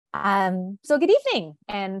So good evening,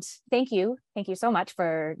 and thank you. Thank you so much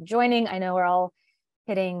for joining. I know we're all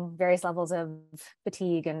hitting various levels of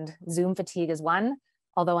fatigue, and Zoom fatigue is one.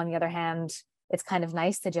 Although on the other hand, it's kind of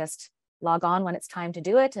nice to just log on when it's time to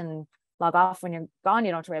do it and log off when you're gone.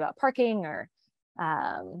 You don't have to worry about parking or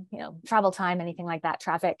travel time, anything like that,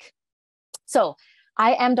 traffic. So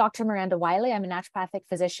I am Dr. Miranda Wiley. I'm a naturopathic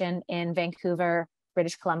physician in Vancouver,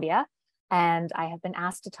 British Columbia. And I have been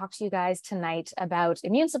asked to talk to you guys tonight about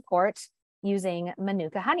immune support using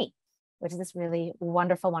Manuka honey, which is this really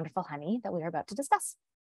wonderful, wonderful honey that we are about to discuss.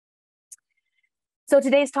 So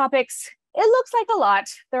today's topics, it looks like a lot.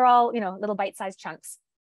 They're all, little bite-sized chunks.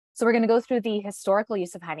 So we're going to go through the historical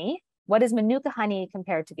use of honey. What is Manuka honey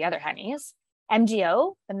compared to the other honeys?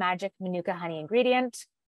 MGO, the magic Manuka honey ingredient,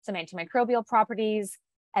 some antimicrobial properties,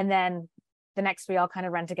 and then the next three all kind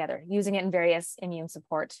of run together, using it in various immune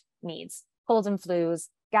support needs: colds and flus,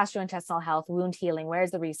 gastrointestinal health, wound healing.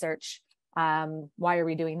 Where's the research? Why are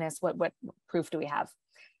we doing this? What proof do we have?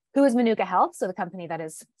 Who is Manuka Health? So the company that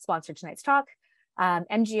is sponsored tonight's talk.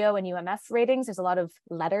 MGO and UMF ratings. There's a lot of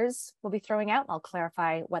letters we'll be throwing out. I'll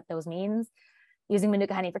clarify what those means. Using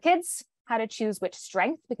Manuka honey for kids, how to choose which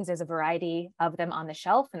strength, because there's a variety of them on the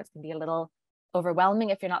shelf, and it's going to be a little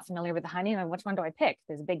overwhelming if you're not familiar with the honey. And which one do I pick?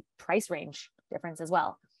 There's a big price range difference as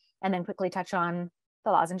well. And then quickly touch on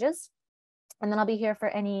the lozenges. And then I'll be here for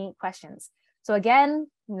any questions. So again,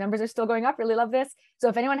 numbers are still going up. Really love this. So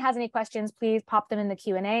if anyone has any questions, please pop them in the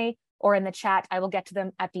Q&A or in the chat. I will get to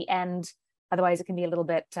them at the end. Otherwise, it can be a little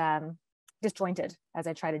bit disjointed as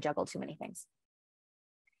I try to juggle too many things.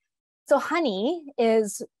 So honey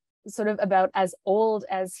is sort of about as old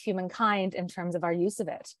as humankind in terms of our use of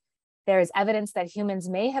it. There is evidence that humans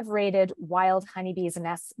may have raided wild honeybees'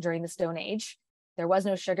 nests during the Stone Age. There was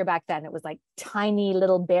no sugar back then. It was like tiny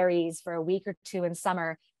little berries for a week or two in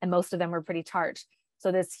summer, and most of them were pretty tart.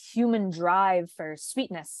 So this human drive for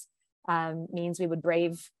sweetness means we would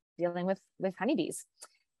brave dealing with honeybees.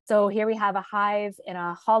 So here we have a hive in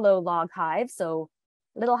a hollow log hive. So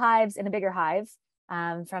little hives in a bigger hive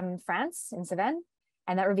from France in Cevennes.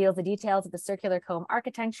 And that reveals the details of the circular comb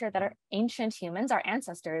architecture that our ancient humans, our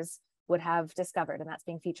ancestors, would have discovered, and that's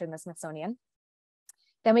being featured in the Smithsonian.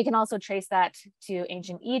 Then we can also trace that to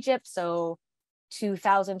ancient Egypt, so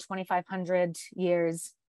 2,000, 2,500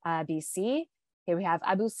 years BC. Here we have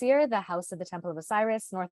Abu Sir, the house of the Temple of Osiris,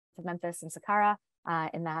 north of Memphis and Saqqara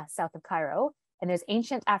in the south of Cairo. And there's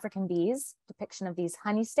ancient African bees, depiction of these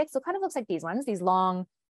honey sticks. So it kind of looks like these ones, these long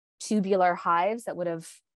tubular hives that would have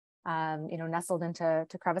nestled into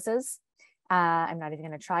crevices. I'm not even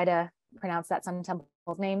going to try to pronounce that Sun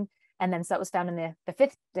Temple's name. And then so that was found in the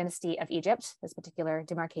 5th dynasty of Egypt, this particular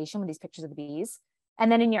demarcation with these pictures of the bees.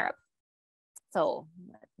 And then in Europe, so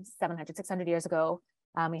 700, 600 years ago,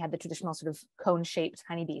 we had the traditional sort of cone-shaped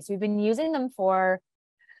honeybees. We've been using them for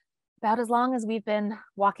about as long as we've been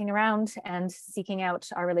walking around and seeking out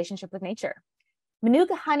our relationship with nature.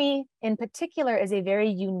 Manuka honey in particular is a very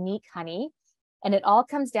unique honey, and it all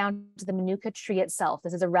comes down to the Manuka tree itself.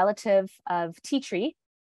 This is a relative of tea tree.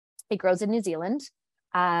 It grows in New Zealand.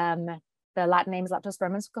 The Latin name is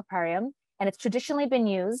Leptospermum scoparium, and it's traditionally been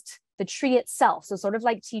used, the tree itself, so sort of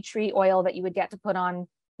like tea tree oil that you would get to put on,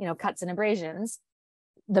 cuts and abrasions.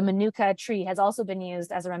 The Manuka tree has also been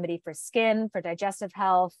used as a remedy for skin, for digestive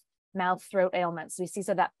health, mouth, throat ailments. We see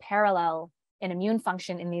that parallel in immune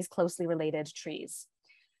function in these closely related trees.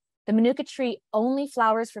 The Manuka tree only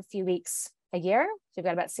flowers for a few weeks a year. So you've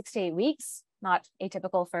got about 6 to 8 weeks, not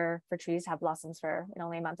atypical for trees to have blossoms for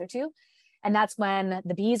only a month or two. And that's when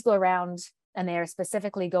the bees go around and they are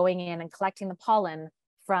specifically going in and collecting the pollen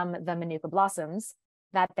from the Manuka blossoms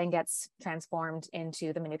that then gets transformed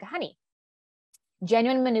into the Manuka honey.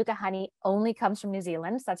 Genuine Manuka honey only comes from New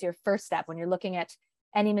Zealand. So that's your first step. When you're looking at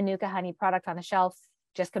any Manuka honey product on the shelf,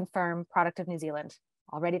 just confirm product of New Zealand.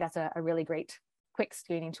 Already that's a really great quick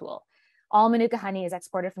screening tool. All Manuka honey is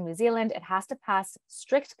exported from New Zealand. It has to pass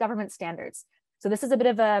strict government standards. So this is a bit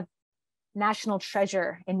of a national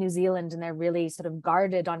treasure in New Zealand, and they're really sort of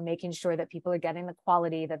guarded on making sure that people are getting the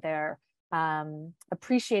quality, that they're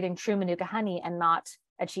appreciating true Manuka honey and not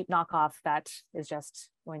a cheap knockoff that is just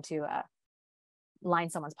going to line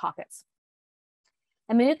someone's pockets.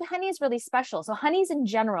 And Manuka honey is really special. So honeys in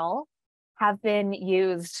general have been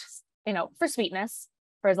used, for sweetness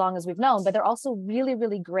for as long as we've known, but they're also really,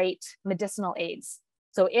 really great medicinal aids.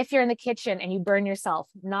 So if you're in the kitchen and you burn yourself,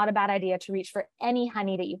 not a bad idea to reach for any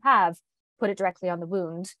honey that you have, put it directly on the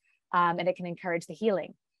wound, and it can encourage the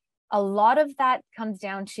healing. A lot of that comes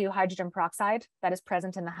down to hydrogen peroxide that is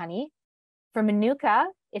present in the honey. For Manuka,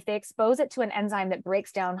 if they expose it to an enzyme that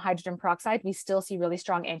breaks down hydrogen peroxide, we still see really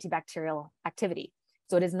strong antibacterial activity.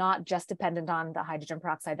 So it is not just dependent on the hydrogen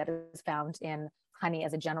peroxide that is found in honey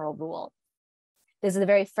as a general rule. This is the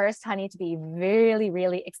very first honey to be really,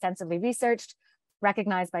 really extensively researched,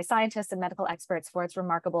 recognized by scientists and medical experts for its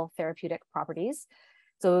remarkable therapeutic properties.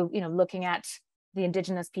 So, looking at the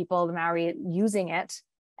indigenous people, the Maori, using it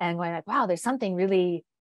and going like, wow, there's something really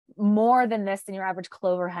more than this than your average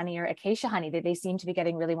clover honey or acacia honey. They seem to be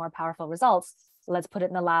getting really more powerful results. So let's put it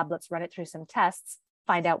in the lab, let's run it through some tests,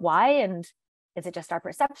 find out why, and is it just our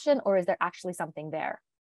perception or is there actually something there?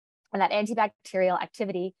 And that antibacterial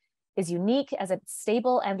activity is unique as it's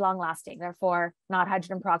stable and long lasting, therefore not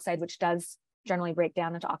hydrogen peroxide, which does generally break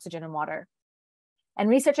down into oxygen and water. And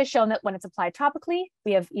research has shown that when it's applied topically,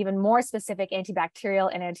 we have even more specific antibacterial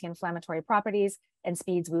and anti-inflammatory properties and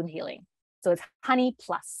speeds wound healing. So it's honey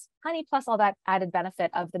plus all that added benefit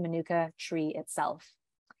of the Manuka tree itself.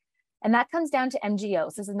 And that comes down to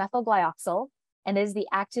MGOs. This is methyl glyoxal and is the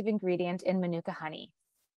active ingredient in Manuka honey.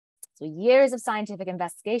 So years of scientific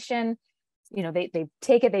investigation, they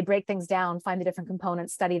take it, they break things down, find the different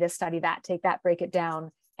components, study this, study that, take that, break it down,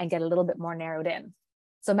 and get a little bit more narrowed in.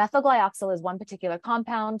 So methyl glyoxal is one particular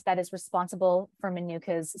compound that is responsible for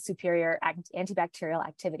Manuka's superior antibacterial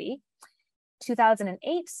activity.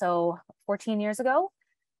 2008, so 14 years ago,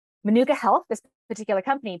 Manuka Health, this particular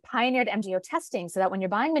company, pioneered MGO testing so that when you're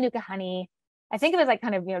buying Manuka honey, I think of it as like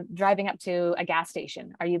kind of, driving up to a gas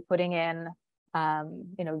station. Are you putting in,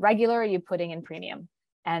 regular, or are you putting in premium?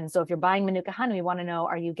 And so if you're buying Manuka honey, we want to know,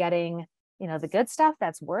 are you getting, the good stuff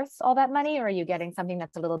that's worth all that money, or are you getting something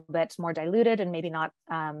that's a little bit more diluted and maybe not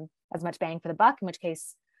as much bang for the buck, in which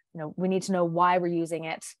case, we need to know why we're using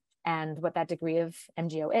it and what that degree of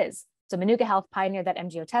MGO is. So Manuka Health pioneered that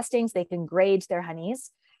MGO testing so they can grade their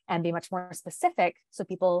honeys and be much more specific so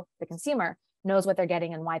people, the consumer, knows what they're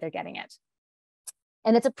getting and why they're getting it.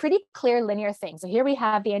 And it's a pretty clear linear thing. So here we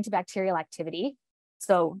have the antibacterial activity.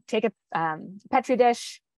 So take a Petri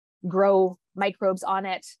dish, grow microbes on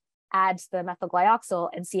it, add the methyl glyoxal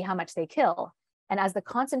and see how much they kill. And as the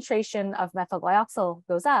concentration of methyl glyoxal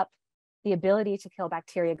goes up, the ability to kill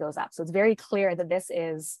bacteria goes up. So it's very clear that this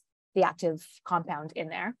is the active compound in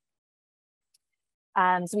there.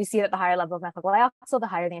 So we see that the higher level of methyl glyoxal, the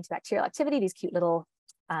higher the antibacterial activity, these cute little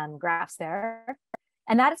graphs there.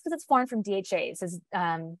 And that is because it's formed from DHA. This is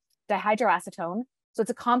dihydroacetone. So it's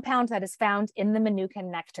a compound that is found in the Manuka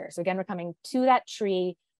nectar. So again, we're coming to that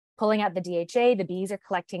tree, pulling out the DHA, the bees are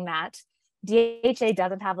collecting that. DHA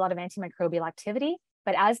doesn't have a lot of antimicrobial activity,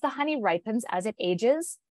 but as the honey ripens, as it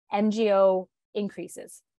ages, MGO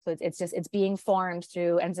increases. So it's being formed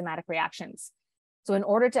through enzymatic reactions. So in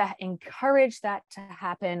order to encourage that to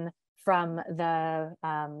happen from the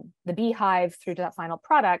beehive through to that final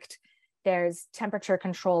product, there's temperature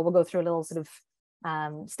control. We'll go through a little sort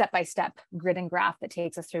of step-by-step grid and graph that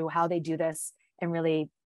takes us through how they do this and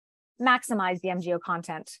really maximize the MGO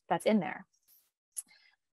content that's in there.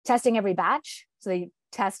 Testing every batch. So they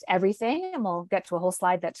test everything, and we'll get to a whole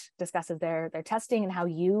slide that discusses their testing and how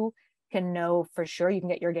you can know for sure you can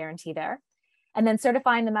get your guarantee there. And then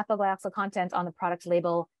certifying the methyl glyoxal content on the product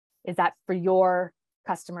label, is that for your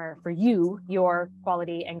customer, for you, your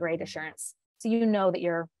quality and grade assurance. So you know that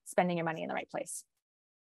you're spending your money in the right place.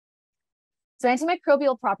 So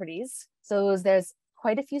antimicrobial properties. So there's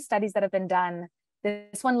quite a few studies that have been done.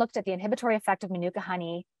 This one looked at the inhibitory effect of Manuka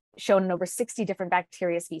honey shown in over 60 different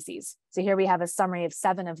bacteria species. So here we have a summary of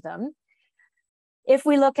 7 of them. If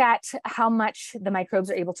we look at how much the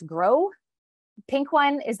microbes are able to grow, pink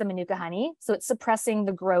one is the Manuka honey. So it's suppressing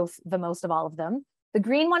the growth the most of all of them. The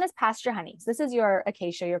green one is pasture honey. So this is your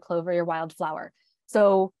acacia, your clover, your wildflower.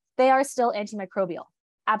 So they are still antimicrobial,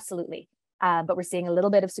 absolutely. But we're seeing a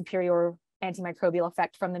little bit of superior antimicrobial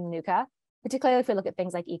effect from the Manuka, particularly if we look at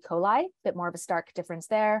things like E. coli, a bit more of a stark difference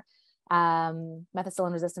there.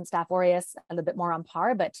 Methicillin-resistant Staph aureus, a little bit more on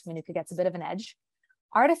par, but Manuka gets a bit of an edge.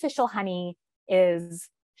 Artificial honey is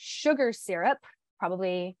sugar syrup,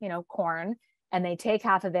 probably, corn, and they take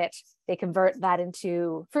half of it, they convert that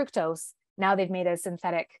into fructose. Now they've made a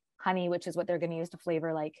synthetic honey, which is what they're going to use to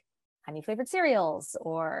flavor like honey flavored cereals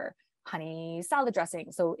or honey salad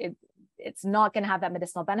dressing. So it's not going to have that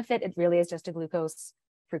medicinal benefit. It really is just a glucose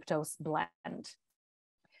fructose blend.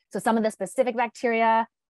 So some of the specific bacteria,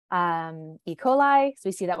 E. coli, so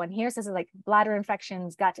we see that one here. So this is like bladder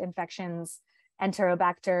infections, gut infections,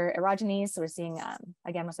 Enterobacter aerogenes. So we're seeing,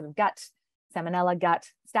 again, sort of gut, Salmonella, gut,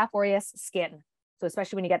 Staph aureus, skin. So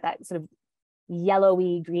especially when you get that sort of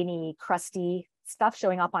yellowy, greeny, crusty stuff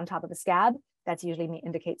showing up on top of the scab, that's usually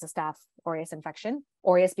indicates a Staph aureus infection.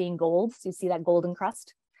 Aureus being gold, so you see that golden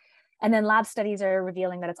crust. And then lab studies are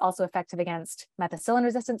revealing that it's also effective against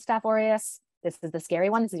methicillin-resistant Staph aureus. This is the scary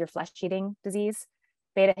one. This is your flesh-eating disease.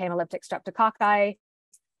 beta hemolytic streptococci.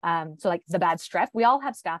 So like the bad strep, we all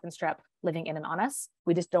have staph and strep living in and on us.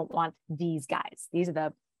 We just don't want these guys. These are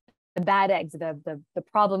the bad eggs, the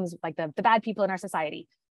problems, like the bad people in our society.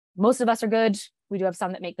 Most of us are good. We do have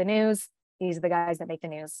some that make the news. These are the guys that make the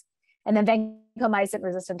news. And then vancomycin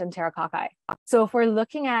resistant enterococci. So if we're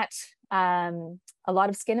looking at a lot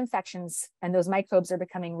of skin infections and those microbes are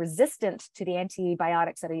becoming resistant to the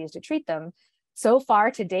antibiotics that are used to treat them, so far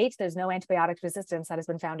to date, there's no antibiotic resistance that has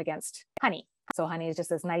been found against honey. So honey is just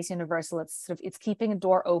this nice universal. It's keeping a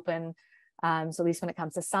door open. So at least when it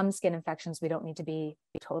comes to some skin infections, we don't need to be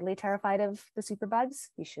totally terrified of the superbugs.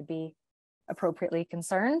 We should be appropriately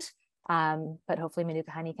concerned. But hopefully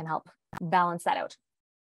Manuka honey can help balance that out.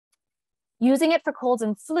 Using it for colds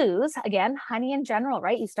and flus, again, honey in general,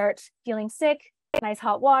 right? You start feeling sick, nice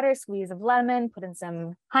hot water, squeeze of lemon, put in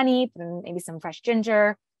some honey, put in maybe some fresh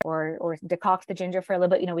ginger, or decoct the ginger for a little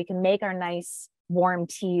bit. You know, we can make our nice warm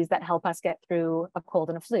teas that help us get through a cold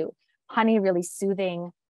and a flu. Honey really soothing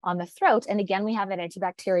on the throat. And again, we have that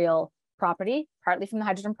antibacterial property, partly from the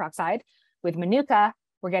hydrogen peroxide. With Manuka,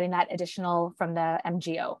 we're getting that additional from the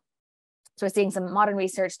MGO. So we're seeing some modern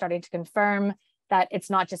research starting to confirm that it's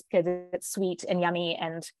not just because it's sweet and yummy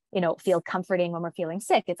and, you know, feel comforting when we're feeling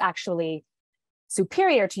sick. It's actually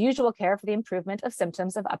superior to usual care for the improvement of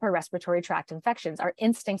symptoms of upper respiratory tract infections. Our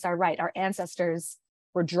instincts are right. Our ancestors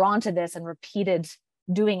were drawn to this and repeated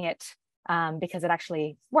doing it because it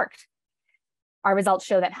actually worked. Our results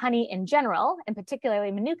show that honey in general, and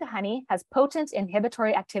particularly Manuka honey, has potent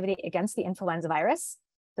inhibitory activity against the influenza virus.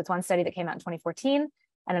 That's one study that came out in 2014.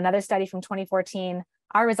 And another study from 2014,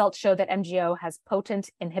 our results show that MGO has potent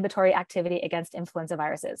inhibitory activity against influenza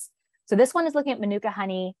viruses. So this one is looking at Manuka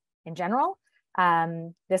honey in general.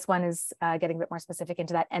 This one is getting a bit more specific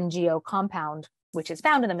into that MGO compound, which is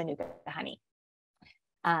found in the Manuka honey.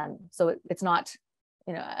 So it's not,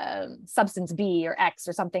 you know, substance B or X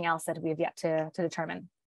or something else that we have yet to determine.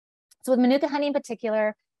 So with Manuka honey in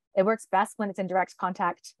particular, it works best when it's in direct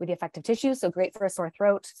contact with the affected tissue. So great for a sore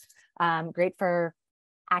throat, great for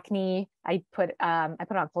acne. I put it on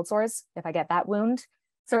cold sores if I get that wound.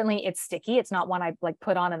 Certainly it's sticky. It's not one I like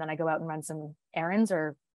put on and then I go out and run some errands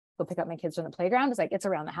or go pick up my kids from the playground. It's like, it's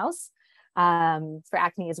around the house. For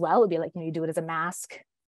acne as well, it would be like, you know, you do it as a mask,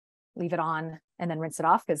 leave it on and then rinse it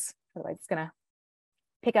off, because otherwise it's gonna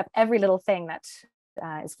pick up every little thing that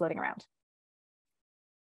is floating around.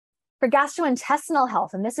 For gastrointestinal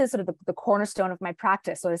health, and this is sort of the cornerstone of my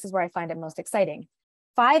practice, so this is where I find it most exciting.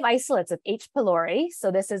 5 isolates of H. pylori.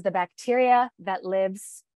 So this is the bacteria that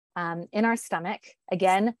lives in our stomach.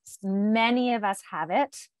 Again, many of us have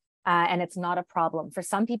it, and it's not a problem. For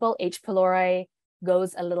some people, H. pylori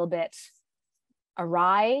goes a little bit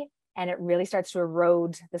awry, and it really starts to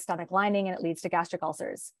erode the stomach lining, and it leads to gastric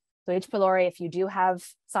ulcers. So H. pylori, if you do have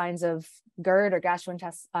signs of GERD or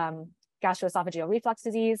gastroesophageal reflux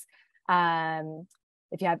disease,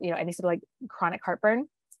 if you have, you know, any sort of like chronic heartburn,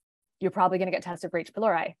 you're probably going to get tested for H.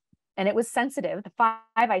 pylori. And it was sensitive. The 5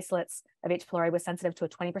 isolates of H. pylori was sensitive to a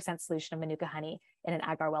 20% solution of Manuka honey in an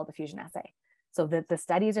agar well diffusion assay. So the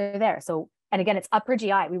studies are there. So, and again, it's upper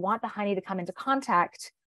GI. We want the honey to come into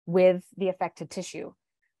contact with the affected tissue.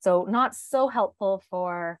 So not so helpful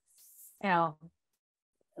for, you know,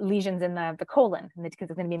 lesions in the colon, because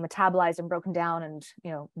it's going to be metabolized and broken down and, you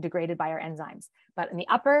know, degraded by our enzymes. But in the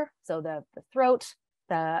upper, so the throat,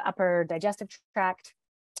 the upper digestive tract,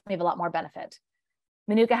 we have a lot more benefit.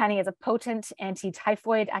 Manuka honey is a potent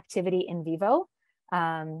anti-typhoid activity in vivo.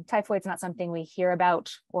 Typhoid's not something we hear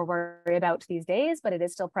about or worry about these days, but it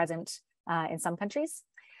is still present in some countries.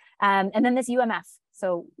 And then this UMF.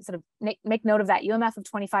 So sort of make note of that. UMF of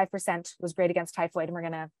 25% was great against typhoid, and we're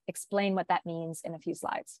going to explain what that means in a few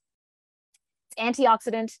slides. It's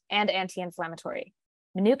antioxidant and anti-inflammatory.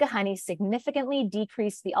 Manuka honey significantly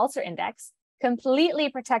decreased the ulcer index, completely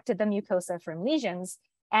protected the mucosa from lesions,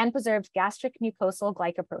 and preserved gastric mucosal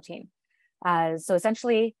glycoprotein. So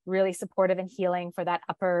essentially really supportive and healing for that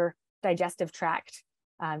upper digestive tract,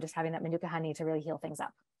 just having that Manuka honey to really heal things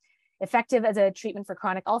up. Effective as a treatment for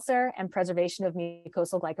chronic ulcer and preservation of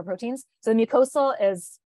mucosal glycoproteins. So the mucosal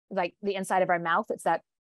is like the inside of our mouth. It's that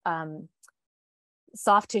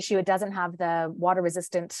soft tissue. It doesn't have the water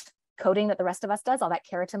resistant coating that the rest of us does, all that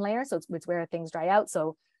keratin layer. So it's where things dry out.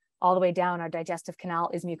 So all the way down our digestive canal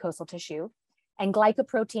is mucosal tissue. And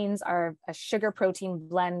glycoproteins are a sugar protein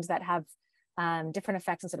blend that have different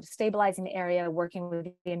effects in sort of stabilizing the area, working with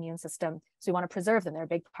the immune system. So we want to preserve them. They're a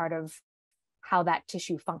big part of how that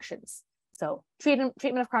tissue functions. So treatment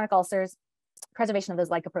of chronic ulcers, preservation of those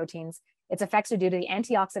glycoproteins. Its effects are due to the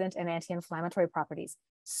antioxidant and anti-inflammatory properties,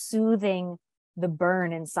 soothing the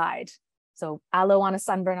burn inside. So aloe on a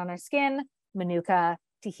sunburn on our skin, Manuka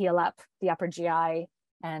to heal up the upper GI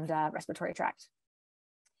and respiratory tract.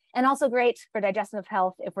 And also great for digestive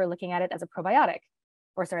health if we're looking at it as a probiotic,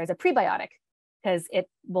 or sorry, as a prebiotic, because it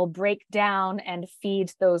will break down and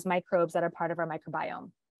feed those microbes that are part of our microbiome.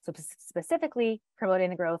 So specifically promoting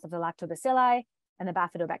the growth of the lactobacilli and the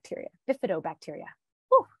bifidobacteria.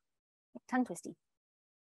 Whew, tongue twisty.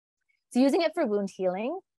 So using it for wound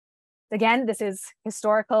healing, again, this is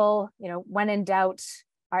historical, when in doubt,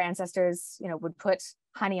 our ancestors, would put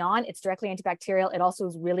honey on. It's directly antibacterial. It also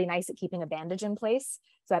is really nice at keeping a bandage in place.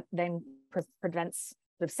 So that then prevents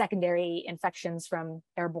the secondary infections from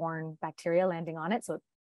airborne bacteria landing on it. So it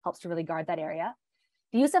helps to really guard that area.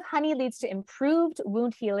 The use of honey leads to improved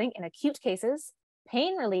wound healing in acute cases,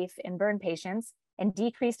 pain relief in burn patients, and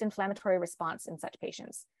decreased inflammatory response in such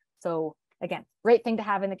patients. So again, great thing to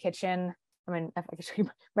have in the kitchen. I mean, if I could show you,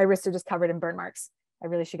 my wrists are just covered in burn marks. I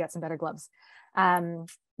really should get some better gloves.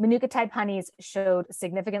 Manuka type honeys showed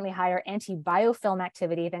significantly higher anti-biofilm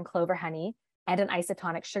activity than clover honey and an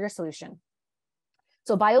isotonic sugar solution.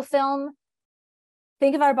 So biofilm,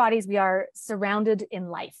 think of our bodies, we are surrounded in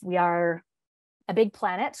life. We are a big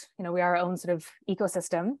planet, we are our own sort of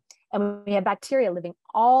ecosystem, and we have bacteria living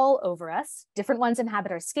all over us. Different ones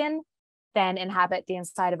inhabit our skin, then inhabit the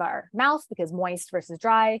inside of our mouth because moist versus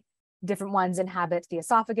dry. Different ones inhabit the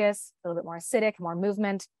esophagus, a little bit more acidic, more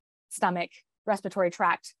movement, stomach, respiratory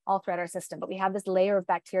tract, all throughout our system. But we have this layer of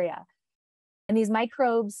bacteria. And these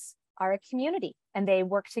microbes are a community, and they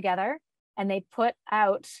work together and they put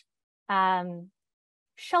out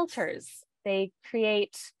shelters. They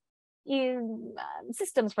create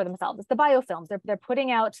systems for themselves. It's the biofilms. They're putting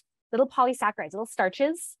out little polysaccharides, little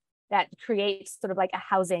starches that create sort of like a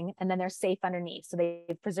housing, and then they're safe underneath. So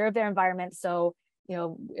they preserve their environment. So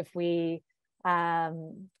if we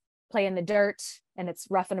play in the dirt and it's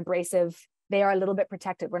rough and abrasive, they are a little bit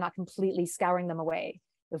protected. We're not completely scouring them away.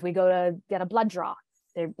 If we go to get a blood draw,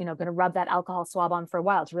 they're going to rub that alcohol swab on for a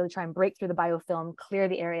while to really try and break through the biofilm, clear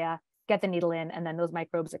the area, get the needle in, and then those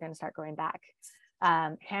microbes are going to start growing back.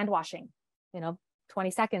 Hand washing,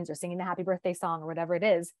 20 seconds, or singing the happy birthday song or whatever it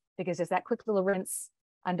is, because just that quick little rinse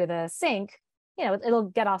under the sink, it'll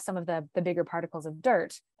get off some of the bigger particles of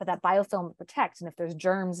dirt, but that biofilm will protect. And if there's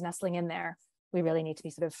germs nestling in there, we really need to be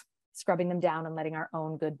sort of scrubbing them down and letting our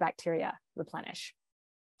own good bacteria replenish.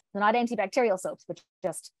 So not antibacterial soaps, but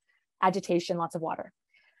just agitation, lots of water.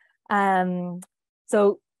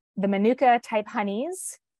 So the Manuka type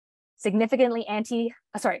honeys, significantly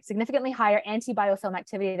higher anti-biofilm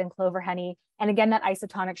activity than clover honey. And again, that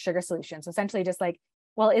isotonic sugar solution. So essentially just like,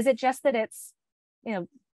 well, is it just that it's,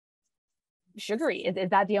 sugary? Is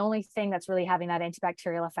that the only thing that's really having that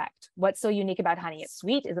antibacterial effect? What's so unique about honey? It's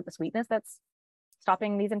sweet. Is it the sweetness that's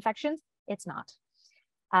stopping these infections? It's not.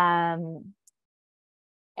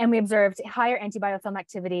 And we observed higher antibiofilm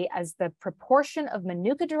activity as the proportion of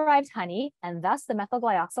Manuka-derived honey, and thus the methyl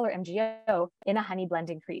glyoxal or MgO in a honey blend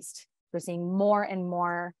increased. We're seeing more and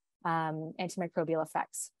more antimicrobial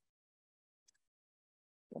effects.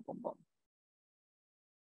 Boom, boom, boom.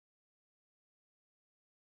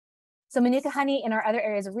 So Manuka honey in our other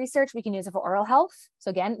areas of research, we can use it for oral health.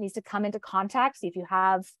 So again, it needs to come into contact. See if you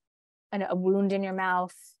have a wound in your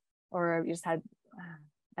mouth, or you just had,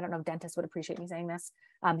 I don't know if dentists would appreciate me saying this.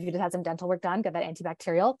 If you just had some dental work done, get that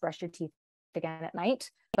antibacterial, brush your teeth again at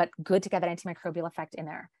night, but good to get that antimicrobial effect in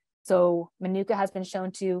there. So Manuka has been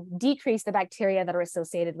shown to decrease the bacteria that are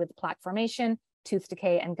associated with plaque formation, tooth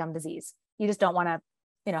decay, and gum disease. You just don't want to,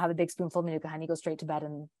 have a big spoonful of Manuka honey, go straight to bed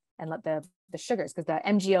and let the sugars, because the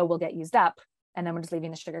MgO will get used up, and then we're just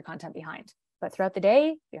leaving the sugar content behind. But throughout the day,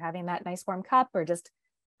 if you're having that nice warm cup or just,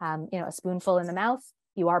 a spoonful in the mouth,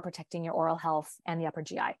 you are protecting your oral health and the upper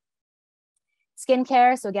GI.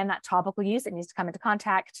 Skincare, so again, that topical use, it needs to come into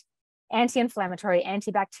contact. Anti-inflammatory,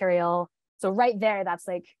 antibacterial. So right there, that's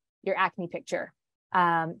like your acne picture.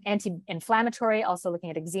 Anti-inflammatory, also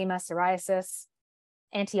looking at eczema, psoriasis.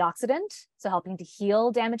 Antioxidant, so helping to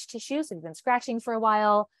heal damaged tissue. So if you've been scratching for a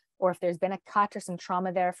while, or if there's been a cut or some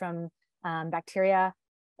trauma there from bacteria.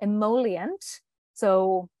 Emollient,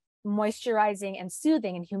 so moisturizing and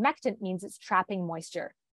soothing, and humectant means it's trapping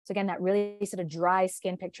moisture. So again, that really sort of dry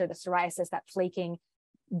skin picture, the psoriasis, that flaking,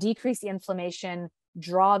 decrease the inflammation,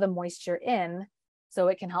 draw the moisture in, so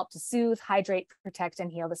it can help to soothe, hydrate, protect,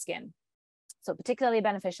 and heal the skin. So particularly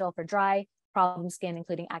beneficial for dry, problem skin,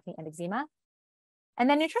 including acne and eczema. And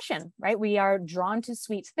then nutrition, right? We are drawn to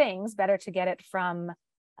sweet things, better to get it from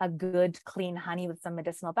a good, clean honey with some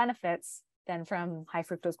medicinal benefits than from high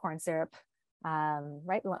fructose corn syrup,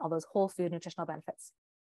 right? We want all those whole food nutritional benefits.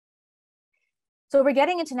 So we're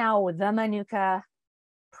getting into now the Manuka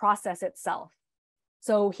process itself.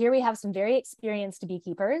 So here we have some very experienced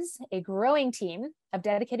beekeepers, a growing team of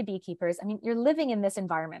dedicated beekeepers. I mean, you're living in this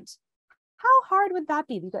environment. How hard would that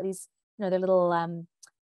be? You've got these, their little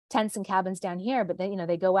tents and cabins down here, but then,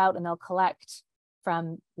 they go out and they'll collect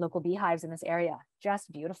from local beehives in this area.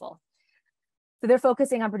 Just beautiful. So they're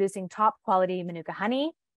focusing on producing top quality Manuka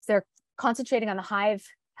honey. So they're concentrating on the hive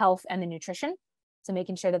health and the nutrition. So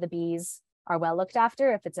making sure that the bees are well looked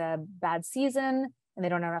after. If it's a bad season and they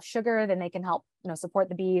don't have enough sugar, then they can help, support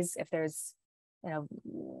the bees. If there's,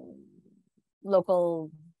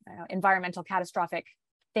 local environmental catastrophic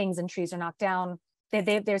things and trees are knocked down,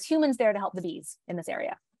 there's humans there to help the bees in this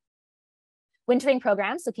area. Wintering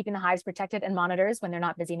programs, so keeping the hives protected and monitors when they're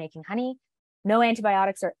not busy making honey. No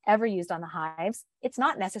antibiotics are ever used on the hives. It's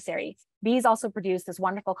not necessary. Bees also produce this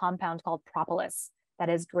wonderful compound called propolis that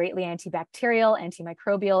is greatly antibacterial,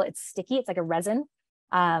 antimicrobial. It's sticky, it's like a resin.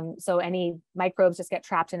 So any microbes just get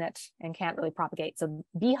trapped in it and can't really propagate. So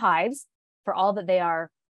beehives, for all that they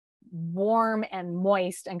are warm and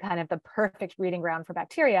moist and kind of the perfect breeding ground for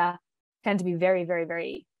bacteria, tend to be very, very,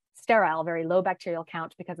 very sterile, very low bacterial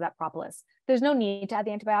count because of that propolis. There's no need to add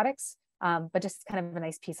the antibiotics, but just kind of a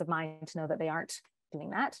nice peace of mind to know that they aren't doing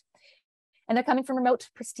that. And they're coming from remote,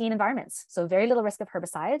 pristine environments. So very little risk of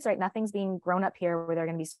herbicides, right? Nothing's being grown up here where they're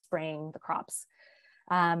going to be spraying the crops.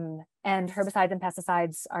 And herbicides and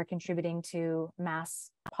pesticides are contributing to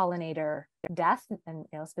mass pollinator death, and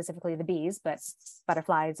specifically the bees, but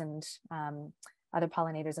butterflies and other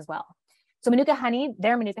pollinators as well. So Manuka honey,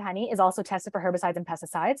 their Manuka honey is also tested for herbicides and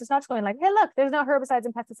pesticides. It's not just going like, hey, look, there's no herbicides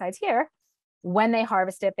and pesticides here. When they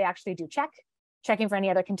harvest it, they actually do checking for any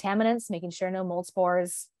other contaminants, making sure no mold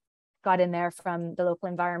spores got in there from the local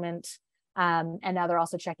environment. And now they're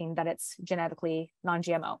also checking that it's genetically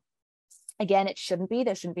non-GMO. Again, there shouldn't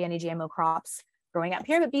be any GMO crops growing up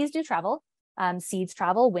here, but bees do travel. Seeds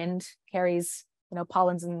travel, wind carries,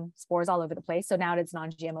 pollens and spores all over the place. So now it's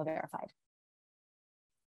non-GMO verified.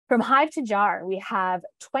 From hive to jar, we have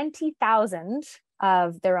 20,000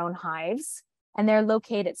 of their own hives, and they're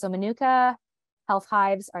located. So Manuka health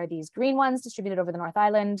hives are these green ones distributed over the North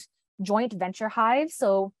Island, joint venture hives.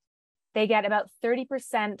 So they get about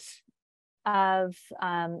 30% of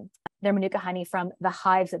their Manuka honey from the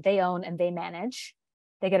hives that they own and they manage.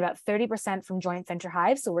 They get about 30% from joint venture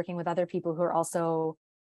hives, so working with other people who are also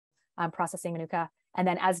processing Manuka. And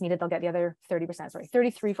then as needed, they'll get the other 30%,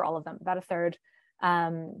 33 for all of them, about a third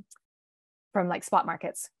from like spot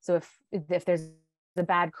markets. So if there's a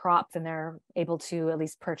bad crop, then they're able to at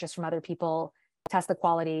least purchase from other people, test the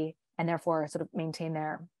quality, and therefore sort of maintain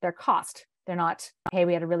their cost. They're not, hey,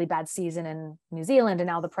 we had a really bad season in New Zealand and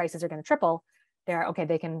now the prices are going to triple. They're okay,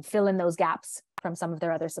 they can fill in those gaps from some of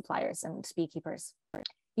their other suppliers and beekeepers.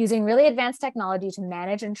 Using really advanced technology to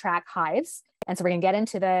manage and track hives. And so we're going to get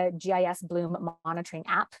into the GIS bloom monitoring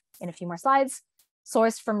app in a few more slides.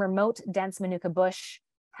 Sourced from remote, dense Manuka bush,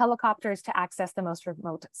 helicopters to access the most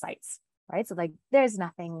remote sites, right? So like there's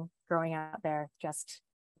nothing growing out there, just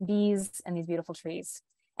bees and these beautiful trees.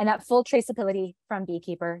 And that full traceability from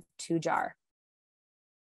beekeeper to jar.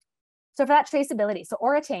 So for that traceability, so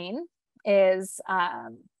Oratane is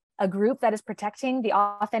a group that is protecting the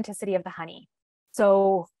authenticity of the honey.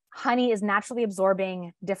 So honey is naturally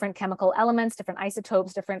absorbing different chemical elements, different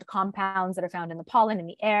isotopes, different compounds that are found in the pollen, in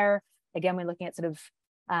the air. Again, we're looking at sort of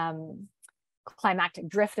climactic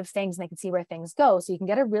drift of things, and they can see where things go. So you can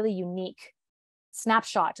get a really unique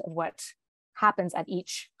snapshot of what happens at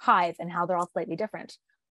each hive and how they're all slightly different.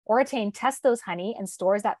 Oratane tests those honey and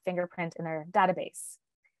stores that fingerprint in their database.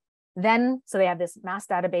 Then, so they have this mass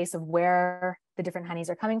database of where the different honeys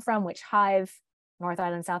are coming from, which hive, North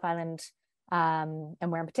Island, South Island, and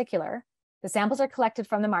where in particular. The samples are collected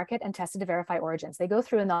from the market and tested to verify origins. They go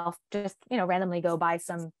through and they'll just, randomly go buy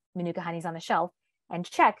some Manuka honeys on the shelf and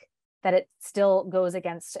check that it still goes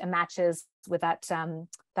against and matches with that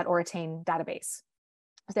Oratane database.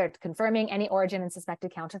 So they're confirming any origin and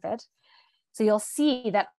suspected counterfeit. So you'll see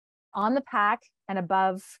that on the pack and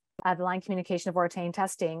above the line communication of Oratane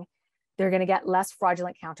testing, they're going to get less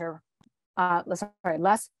fraudulent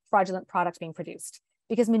less fraudulent product being produced,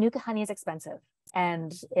 because Manuka honey is expensive.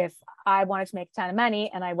 And if I wanted to make a ton of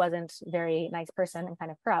money and I wasn't a very nice person and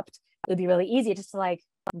kind of corrupt, it would be really easy just to like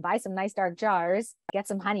buy some nice dark jars, get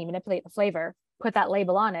some honey, manipulate the flavor, put that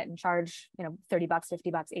label on it and charge, $30,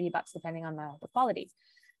 $50, $80, depending on the quality.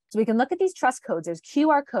 So we can look at these trust codes. There's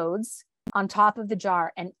QR codes on top of the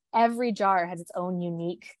jar, and every jar has its own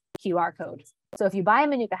unique QR code. So if you buy a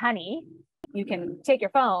Manuka honey, you can take your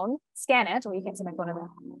phone, scan it, or you can see my phone in there.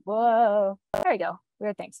 Whoa, there you go.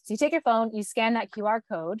 Weird things. So you take your phone, you scan that QR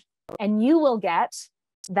code, and you will get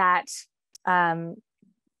that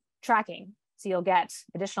tracking. So you'll get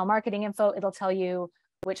additional marketing info. It'll tell you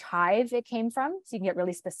which hive it came from. So you can get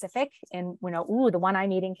really specific and, ooh, the one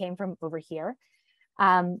I'm eating came from over here.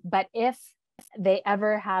 But if they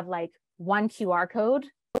ever have like one QR code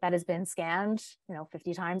that has been scanned,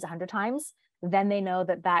 50 times, 100 times, then they know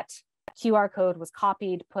that that QR code was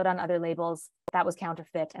copied, put on other labels, that was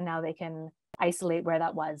counterfeit, and now they can isolate where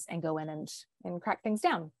that was and go in and crack things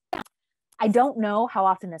down. I don't know how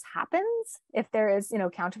often this happens. If there is,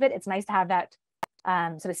 counterfeit, it's nice to have that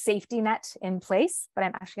sort of safety net in place, but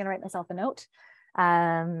I'm actually gonna write myself a note.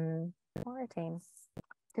 Quarantine,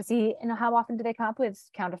 to see, how often do they come up with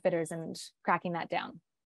counterfeiters and cracking that down.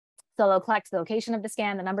 So they'll collect the location of the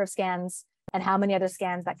scan, the number of scans, and how many other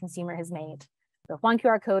scans that consumer has made. So if one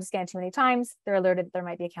QR code is scanned too many times, they're alerted that there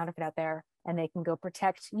might be a counterfeit out there, and they can go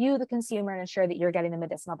protect you, the consumer, and ensure that you're getting the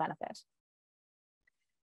medicinal benefit.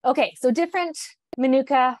 Okay, so different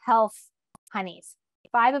Manuka health honeys.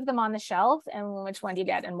 5 of them on the shelf, and which one do you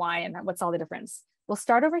get and why, and what's all the difference? We'll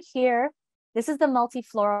start over here. This is the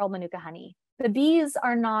multifloral Manuka honey. The bees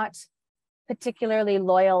are not particularly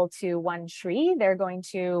loyal to one tree. They're going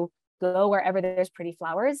to go wherever there's pretty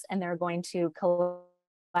flowers, and they're going to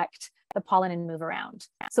collect the pollen and move around.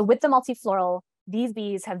 So with the multifloral, these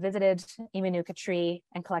bees have visited a Manuka tree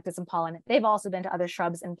and collected some pollen. They've also been to other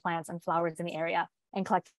shrubs and plants and flowers in the area and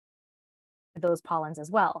collected those pollens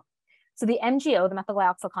as well. So the MGO, the methyl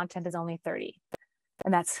glyoxyl content, is only 30.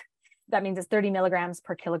 And that means it's 30 milligrams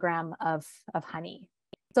per kilogram of honey.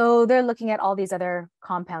 So they're looking at all these other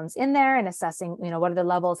compounds in there and assessing, what are the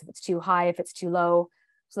levels, if it's too high, if it's too low.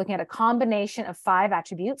 So looking at a combination of 5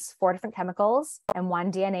 attributes, 4 different chemicals, and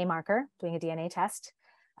 1 DNA marker, doing a DNA test,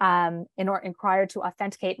 required to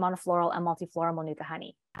authenticate monofloral and multifloral Manuka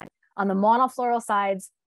honey. On the monofloral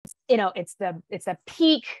sides, it's the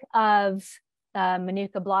peak of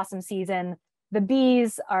Manuka blossom season. The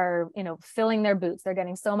bees are, filling their boots. They're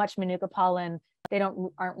getting so much Manuka pollen. They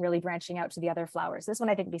aren't really branching out to the other flowers. This one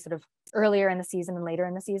I think would be sort of earlier in the season and later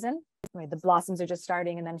in the season. The blossoms are just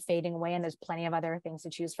starting and then fading away, and there's plenty of other things to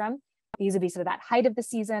choose from. These would be sort of that height of the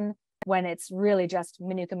season when it's really just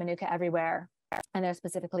Manuka everywhere, and they're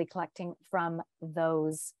specifically collecting from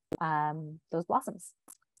those blossoms.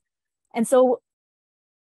 And so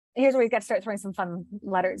here's where we got to start throwing some fun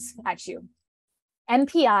letters at you.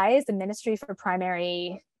 MPI is the Ministry for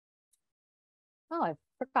Primary. Oh, I've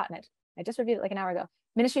forgotten it. I just reviewed it like an hour ago.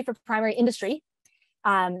 Ministry for Primary Industry,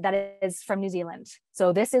 that is from New Zealand.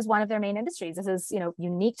 So this is one of their main industries. This is,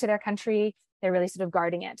 unique to their country. They're really sort of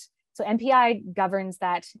guarding it. So MPI governs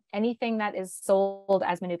that anything that is sold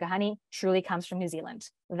as Manuka honey truly comes from New Zealand.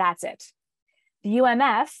 That's it. The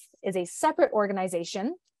UMF is a separate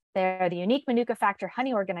organization. They're the Unique Manuka Factor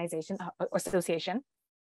Honey Organization Association.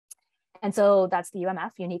 And so that's the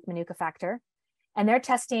UMF, Unique Manuka Factor. And they're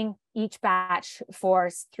testing each batch for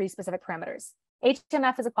 3 specific parameters.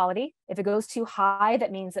 HMF is a quality. If it goes too high,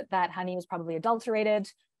 that means that honey was probably adulterated,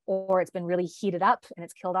 or it's been really heated up and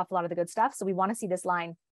it's killed off a lot of the good stuff. So we want to see this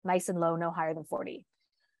line nice and low, no higher than 40.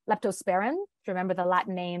 Leptospermum, remember the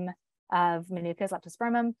Latin name of Manuka is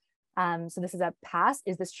leptospermum. So this is a pass.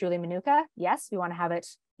 Is this truly Manuka? Yes, we want to have it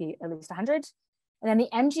be at least 100. And then the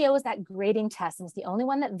MGO is that grading test, and it's the only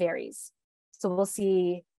one that varies. So we'll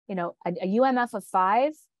see, a UMF of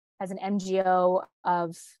 5 has an MGO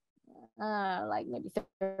of like maybe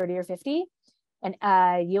 30 or 50. And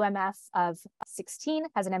a UMF of 16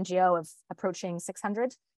 has an MGO of approaching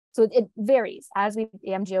 600. So it varies. As the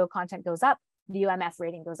MGO content goes up, the UMF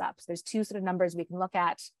rating goes up. So there's 2 sort of numbers we can look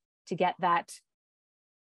at to get that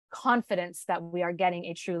confidence that we are getting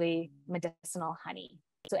a truly medicinal honey.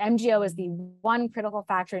 So MGO is the one critical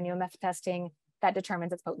factor in UMF testing that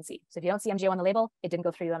determines its potency. So if you don't see MGO on the label, it didn't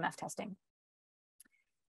go through UMF testing.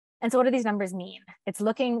 And so what do these numbers mean? It's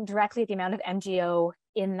looking directly at the amount of MGO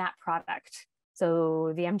in that product.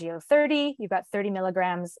 So the MGO 30, you've got 30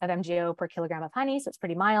 milligrams of MGO per kilogram of honey. So it's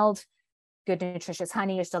pretty mild, good, nutritious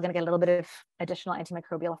honey. You're still going to get a little bit of additional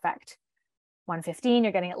antimicrobial effect. 115,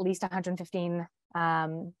 you're getting at least 115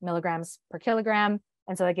 milligrams per kilogram.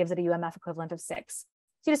 And so that gives it a UMF equivalent of 6.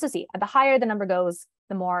 So just to see, the higher the number goes,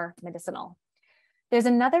 the more medicinal. There's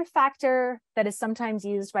another factor that is sometimes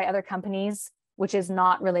used by other companies, which is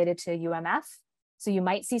not related to UMF. So you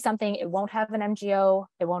might see something, it won't have an MGO,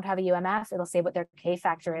 it won't have a UMF, it'll say what their K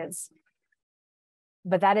factor is.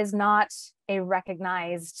 But that is not a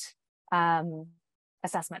recognized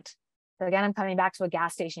assessment. So again, I'm coming back to a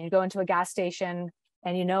gas station. You go into a gas station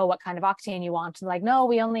and you know what kind of octane you want. And like, no,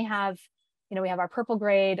 we only have, we have our purple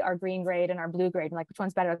grade, our green grade, and our blue grade. And like, which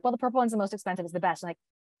one's better? Like, well, the purple one's the most expensive, it's the best. And like,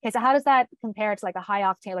 okay, so how does that compare to like a high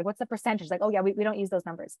octane? Like, what's the percentage? Like, oh yeah, we don't use those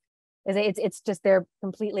numbers. It's just they're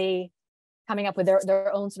completely coming up with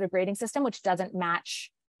their own sort of grading system, which doesn't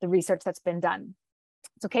match the research that's been done.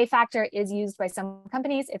 So K factor is used by some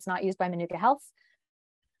companies. It's not used by Manuka Health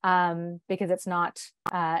because it's not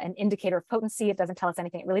an indicator of potency. It doesn't tell us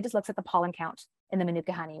anything. It really just looks at the pollen count in the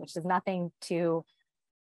Manuka honey, which does nothing to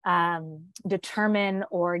determine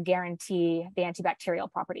or guarantee the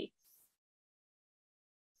antibacterial property.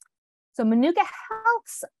 So Manuka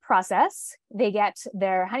Health's process, they get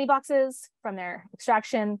their honey boxes from their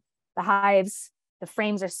extraction, the hives, the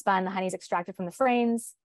frames are spun, the honey is extracted from the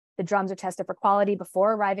frames, the drums are tested for quality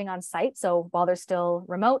before arriving on site. So while they're still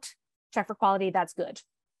remote, check for quality, that's good.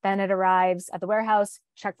 Then it arrives at the warehouse,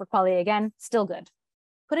 check for quality again, still good.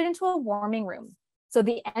 Put it into a warming room. So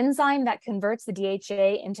the enzyme that converts the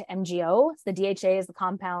DHA into MgO, the DHA is the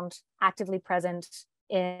compound actively present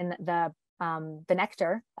in the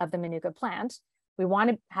nectar of the Manuka plant. We want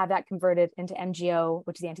to have that converted into MgO,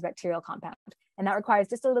 which is the antibacterial compound. And that requires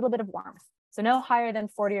just a little bit of warmth. So no higher than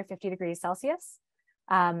 40 or 50 degrees Celsius.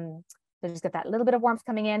 So just get that little bit of warmth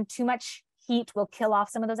coming in. Too much heat will kill off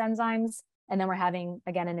some of those enzymes. And then we're having,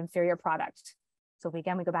 again, an inferior product. So we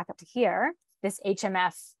go back up to here. This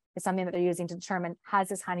HMF is something that they're using to determine, has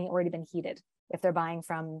this honey already been heated if they're buying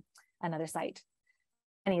from another site.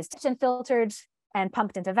 Honey is tipped and filtered and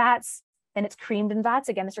pumped into vats. Then it's creamed in vats.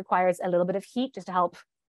 Again, this requires a little bit of heat just to help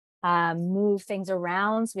move things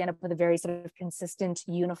around. So we end up with a very sort of consistent,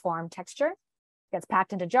 uniform texture. Gets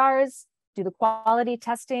packed into jars, do the quality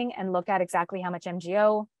testing and look at exactly how much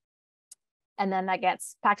MgO. And then that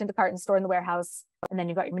gets packed into cartons, stored in the warehouse. And then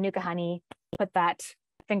you've got your Manuka honey, put that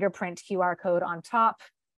fingerprint QR code on top,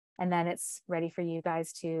 and then it's ready for you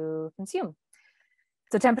guys to consume.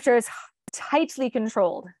 So temperature is tightly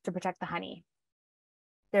controlled to protect the honey.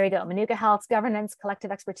 There you go. Manuka Health's governance,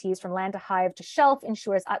 collective expertise from land to hive to shelf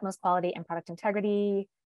ensures utmost quality and product integrity.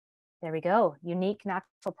 There we go. Unique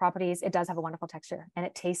natural properties. It does have a wonderful texture and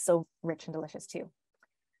it tastes so rich and delicious too.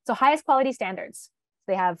 So highest quality standards.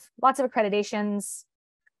 They have lots of accreditations.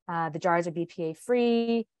 The jars are BPA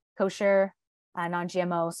free, kosher,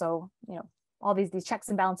 non-GMO. So, you know, all these checks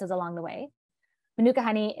and balances along the way. Manuka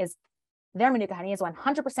honey is, their Manuka honey is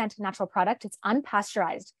 100% natural product. It's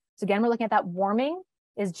unpasteurized. So again, we're looking at that warming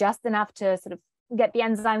is just enough to sort of get the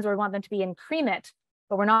enzymes where we want them to be and cream it,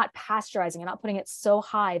 but we're not pasteurizing and not putting it so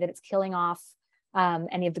high that it's killing off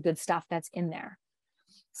any of the good stuff that's in there.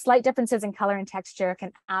 Slight differences in color and texture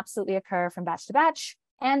can absolutely occur from batch to batch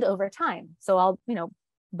and over time. So I'll, you know,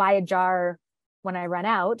 buy a jar when I run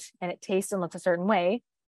out and it tastes and looks a certain way.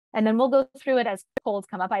 And then we'll go through it as colds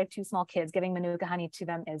come up. I have 2 small kids. Giving Manuka honey to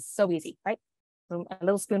them is so easy, right? So a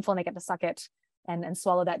little spoonful and they get to suck it and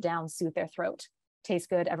swallow that down, soothe their throat. Tastes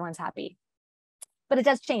good, everyone's happy. But it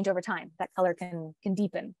does change over time. That color can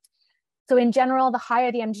deepen. So in general, the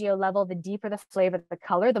higher the MgO level, the deeper the flavor, the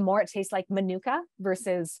color, the more it tastes like Manuka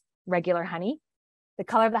versus regular honey. The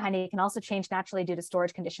color of the honey can also change naturally due to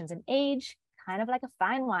storage conditions and age, kind of like a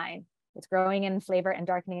fine wine. It's growing in flavor and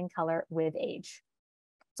darkening in color with age.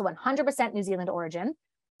 So 100% New Zealand origin,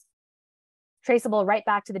 traceable right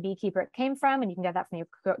back to the beekeeper it came from, and you can get that from your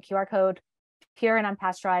QR code, pure and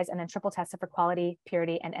unpasteurized, and then triple tested for quality,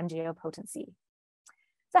 purity, and MgO potency.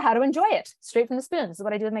 So how to enjoy it? Straight from the spoon. This is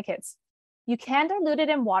what I do with my kids. You can dilute it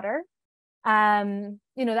in water. You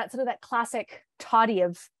know, that's sort of that classic toddy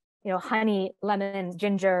of, you know, honey, lemon,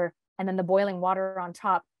 ginger, and then the boiling water on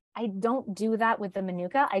top. I don't do that with the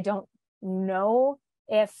Manuka. I don't know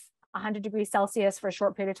if 100 degrees Celsius for a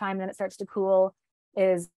short period of time, then it starts to cool,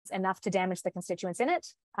 is enough to damage the constituents in it.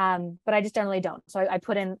 But I just generally don't. So I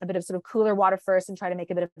put in a bit of sort of cooler water first and try to make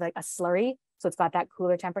a bit of like a slurry. So it's got that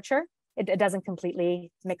cooler temperature. It doesn't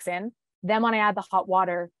completely mix in. Then when I add the hot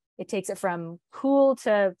water, it takes it from cool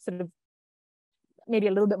to sort of maybe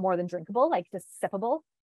a little bit more than drinkable, like just sippable,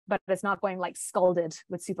 but it's not going like scalded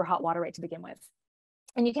with super hot water right to begin with.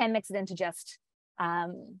 And you can mix it into just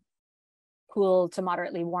cool to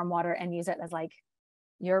moderately warm water and use it as like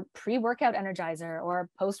your pre-workout energizer or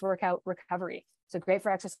post-workout recovery. So great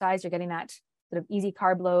for exercise. You're getting that sort of easy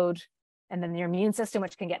carb load, and then your immune system,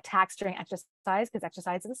 which can get taxed during exercise because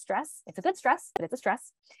exercise is a stress. It's a good stress, but it's a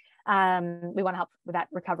stress. We want to help with that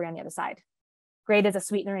recovery on the other side. Great as a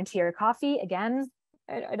sweetener into your coffee. Again,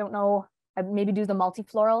 I don't know, I maybe do the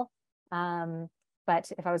multi-floral.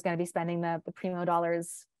 But if I was going to be spending the primo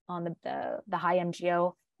dollars on the high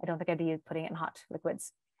MgO, I don't think I'd be putting it in hot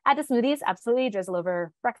liquids. Add to smoothies, absolutely. Drizzle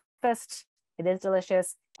over breakfast. It is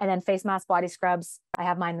delicious. And then face mask, body scrubs. I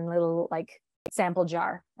have mine in a little like sample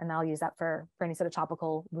jar, and I'll use that for any sort of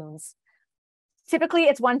topical wounds. Typically,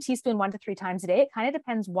 it's 1 teaspoon 1 to 3 times a day. It kind of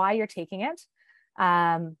depends why you're taking it.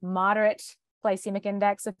 Moderate glycemic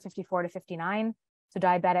index of 54 to 59. So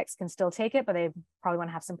diabetics can still take it, but they probably want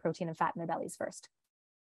to have some protein and fat in their bellies first.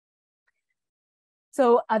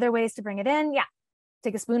 So other ways to bring it in, yeah,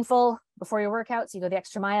 take a spoonful before your workout. So you go the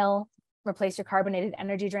extra mile, replace your carbonated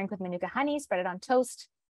energy drink with Manuka honey, spread it on toast,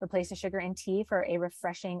 replace the sugar in tea for a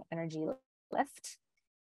refreshing energy lift.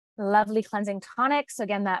 Lovely cleansing tonic. So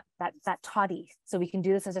again, that toddy. So we can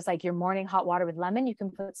do this as just like your morning hot water with lemon. You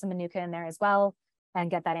can put some Manuka in there as well and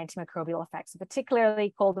get that antimicrobial effect. So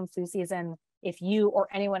particularly cold and flu season, if you or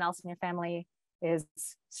anyone else in your family is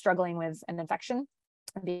struggling with an infection,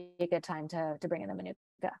 it'd be a good time to bring in the Manuka.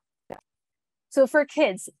 So for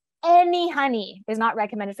kids, any honey is not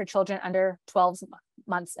recommended for children under 12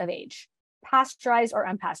 months of age, pasteurized or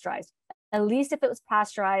unpasteurized. At least if it was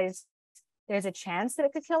pasteurized, there's a chance that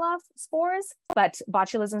it could kill off spores, but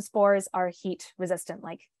botulism spores are heat resistant.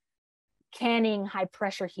 Like canning high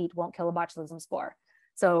pressure heat won't kill a botulism spore.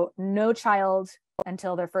 So no child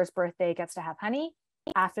until their first birthday gets to have honey.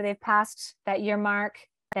 After they've passed that year mark,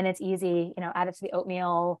 then it's easy, add it to the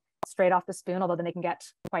oatmeal straight off the spoon, although then they can get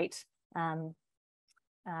quite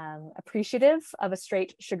appreciative of a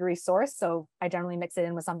straight sugary source. So I generally mix it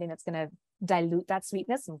in with something that's going to dilute that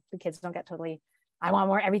sweetness, and the kids don't get totally, I want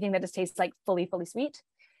more everything that just tastes like fully sweet.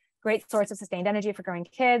 Great source of sustained energy for growing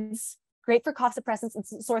kids. Great for cough suppressants and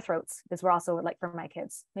sore throats, because we're also like for my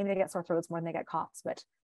kids, maybe they get sore throats more than they get coughs, but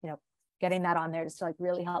getting that on there just to like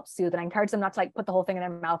really help soothe. And I encourage them not to like put the whole thing in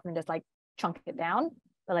their mouth and just like chunk it down,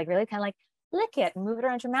 but like really kind of like lick it and move it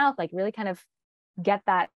around your mouth, like really kind of get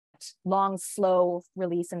that long, slow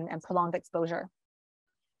release and prolonged exposure.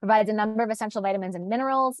 Provides a number of essential vitamins and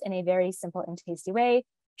minerals in a very simple and tasty way,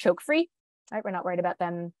 choke-free, right? We're not worried about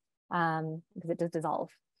them because it does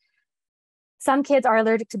dissolve. Some kids are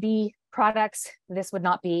allergic to bee products. This would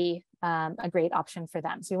not be a great option for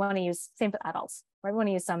them. So we want to use, same for adults, right? We want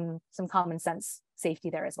to use some common sense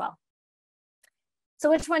safety there as well.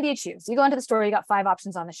 So which one do you choose? You go into the store, you got 5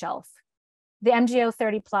 options on the shelf. The MGO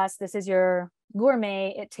 30 plus, this is your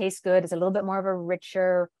gourmet. It tastes good. It's a little bit more of a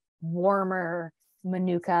richer, warmer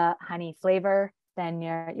Manuka honey flavor than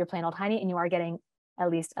your plain old honey, and you are getting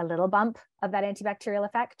at least a little bump of that antibacterial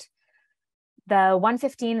effect. The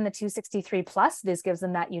 115 and the 263 plus, this gives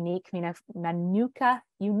them that unique Manuka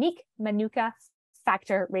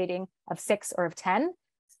factor rating of 6 or of 10.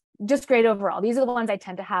 Just great overall. These are the ones I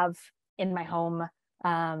tend to have in my home.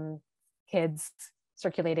 Kids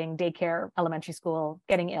circulating, daycare, elementary school,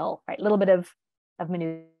 getting ill, right? A little bit of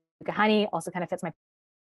Manuka honey also kind of fits my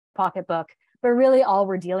pocketbook, but really all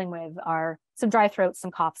we're dealing with are some dry throats,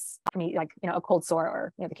 some coughs, for me, like, a cold sore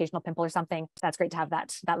or the occasional pimple or something. That's great to have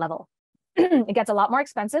that level. It gets a lot more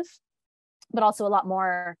expensive, but also a lot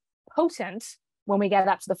more potent when we get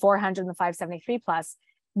up to the 400 and the 573 plus.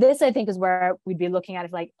 This, I think, is where we'd be looking at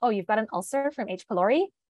it like, oh, you've got an ulcer from H. pylori.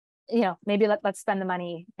 Maybe let's spend the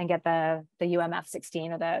money and get the UMF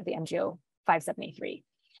 16 or the MGO 573.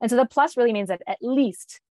 And so the plus really means that at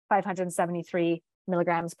least 573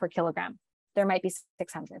 milligrams per kilogram. There might be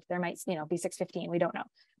 600, there might be 615, we don't know.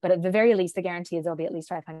 But at the very least, the guarantee is there'll be at least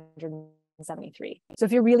 573. So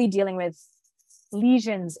if you're really dealing with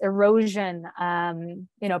lesions, erosion,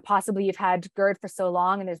 possibly you've had GERD for so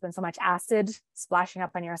long and there's been so much acid splashing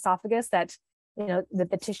up on your esophagus that,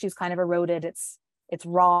 the tissue's kind of eroded, it's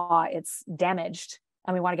raw, it's damaged,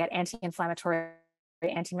 and we want to get anti-inflammatory,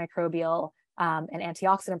 antimicrobial, and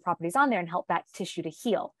antioxidant properties on there and help that tissue to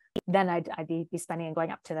heal. Then I'd be spending and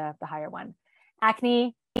going up to the higher one.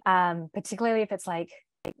 Acne, particularly if it's like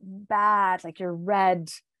bad, like your red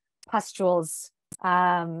pustules,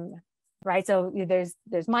 right? So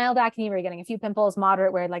there's mild acne where you're getting a few pimples,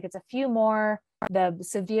 moderate where like it's a few more. The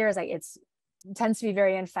severe is like it tends to be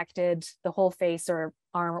very infected, the whole face or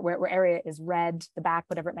arm where area is red, the back,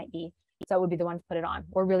 whatever it might be. So that would be the one to put it on.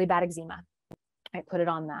 Or really bad eczema, I put it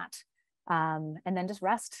on that. And then just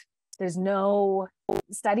rest. There's no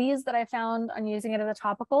studies that I found on using it as a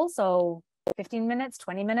topical. So 15 minutes,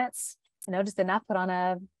 20 minutes, just enough, put on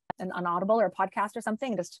an Audible or a podcast or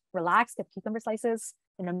something, and just relax, get cucumber slices,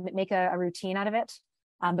 make a routine out of it,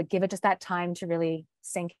 but give it just that time to really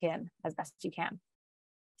sink in as best you can.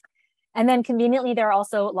 And then conveniently, there are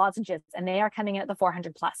also lozenges, and they are coming in at the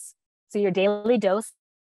 400 plus. So your daily dose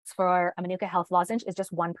for a Manuka Health lozenge is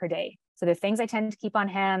just 1 per day. So they're things I tend to keep on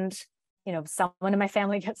hand. Someone in my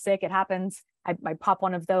family gets sick, it happens. I pop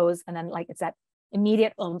one of those, and then like it's that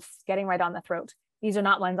immediate oomph getting right on the throat. These are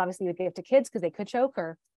not ones obviously you give to kids because they could choke,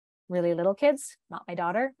 or really little kids, not my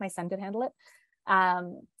daughter, my son could handle it.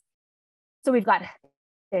 So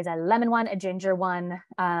there's a lemon one, a ginger one,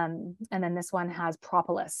 and then this one has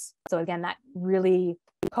propolis. So again, that really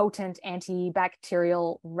potent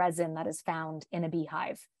antibacterial resin that is found in a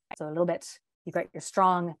beehive. So a little bit, you've got your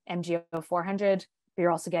strong MgO 400, but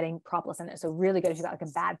you're also getting propolis in it. So really good if you've got like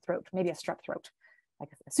a bad throat, maybe a strep throat, like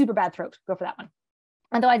a super bad throat, go for that one.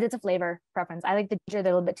 Otherwise, it's a flavor preference. I like the ginger,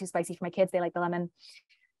 they're a little bit too spicy for my kids. They like the lemon,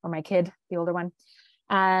 or my kid, the older one.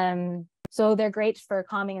 So they're great for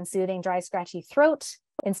calming and soothing dry, scratchy throat,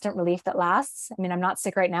 instant relief that lasts. I mean, I'm not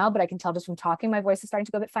sick right now, but I can tell just from talking, my voice is starting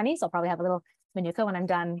to go a bit funny. So I'll probably have a little Manuka when I'm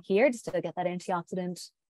done here, just to get that antioxidant,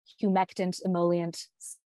 humectant, emollient,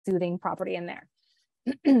 soothing property in there.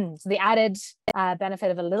 So the added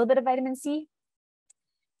benefit of a little bit of vitamin C.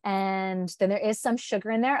 And then there is some sugar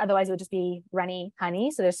in there. Otherwise, it would just be runny honey.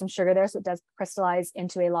 So there's some sugar there. So it does crystallize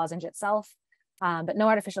into a lozenge itself. But no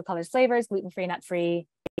artificial colors, flavors, gluten-free, nut-free,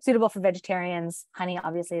 suitable for vegetarians. Honey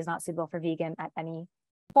obviously is not suitable for vegan at any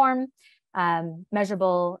form.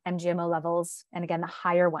 Measurable MGMO levels. And again, the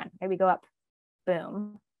higher one, right? We go up,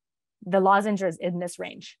 boom. The lozenge is in this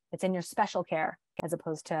range. It's in your special care as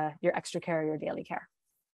opposed to your extra care or your daily care.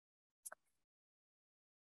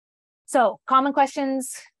 So common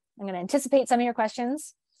questions. I'm going to anticipate some of your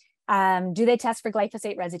questions. Do they test for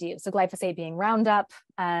glyphosate residue? So glyphosate being Roundup,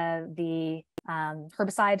 the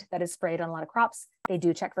herbicide that is sprayed on a lot of crops. They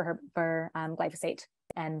do check for glyphosate,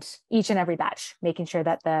 and each and every batch, making sure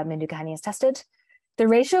that the Manuka honey is tested. The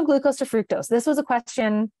ratio of glucose to fructose. This was a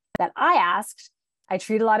question that I asked. I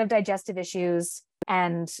treat a lot of digestive issues,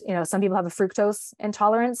 and some people have a fructose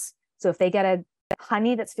intolerance. So if they get a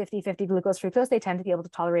honey that's 50-50 glucose fructose, they tend to be able to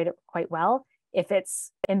tolerate it quite well. If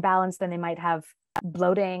it's imbalanced, then they might have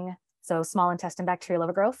bloating, so small intestine bacterial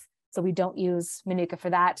overgrowth. So we don't use Manuka for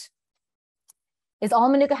that. Is all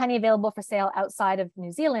Manuka honey available for sale outside of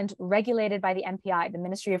New Zealand, regulated by the MPI, the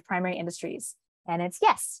Ministry of Primary Industries? And it's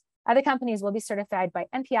yes. Other companies will be certified by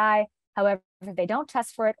MPI. However, if they don't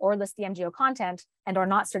test for it or list the MGO content and are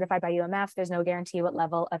not certified by UMF, there's no guarantee what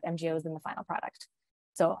level of MGO is in the final product.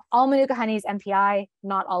 So all Manuka honey is MPI,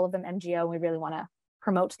 not all of them MGO. We really want to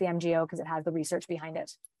promote the MGO because it has the research behind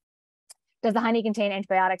it. Does the honey contain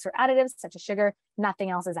antibiotics or additives such as sugar? Nothing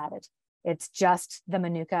else is added. It's just the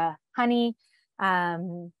Manuka honey.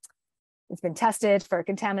 It's been tested for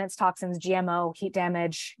contaminants, toxins, GMO, heat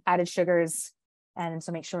damage, added sugars, and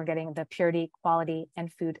so make sure we're getting the purity, quality,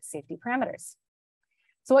 and food safety parameters.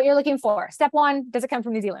 So what you're looking for, step one, does it come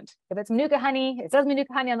from New Zealand? If it's Manuka honey, it says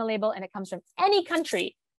Manuka honey on the label, and it comes from any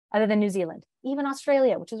country other than New Zealand, even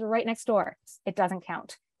Australia, which is right next door, it doesn't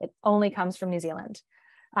count. It only comes from New Zealand.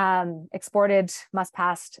 Exported must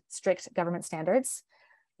pass strict government standards.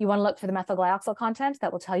 You want to look for the methyl glyoxal content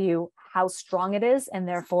that will tell you how strong it is and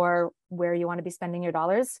therefore where you want to be spending your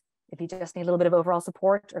dollars. If you just need a little bit of overall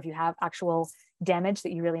support, or if you have actual damage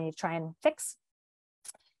that you really need to try and fix.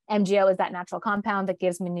 MGO is that natural compound that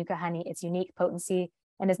gives Manuka honey its unique potency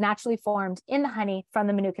and is naturally formed in the honey from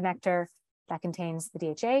the Manuka nectar that contains the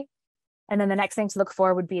DHA. And then the next thing to look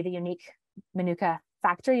for would be the unique Manuka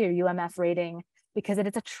factor, your UMF rating, because it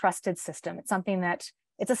is a trusted system. It's something that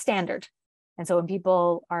it's a standard. And so when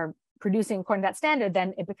people are producing according to that standard,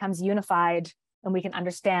 then it becomes unified and we can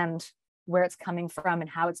understand where it's coming from and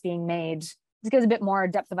how it's being made. This gives a bit more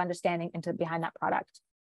depth of understanding into behind that product.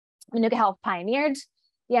 Manuka Health pioneered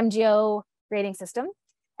the MGO rating system,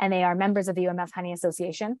 and they are members of the UMF Honey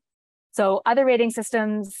Association. So other rating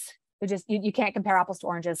systems, you can't compare apples to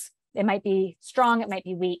oranges. It might be strong, it might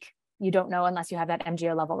be weak. You don't know unless you have that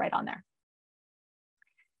MGO level right on there.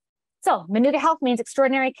 So Manuka Health means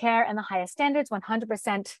extraordinary care and the highest standards,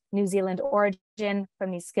 100% New Zealand origin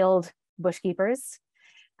from these skilled bushkeepers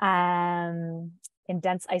in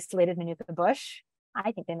dense isolated Manuka bush.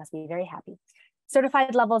 I think they must be very happy.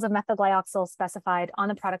 Certified levels of methyl glyoxal specified on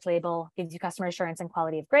the product label gives you customer assurance and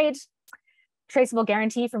quality of grade. Traceable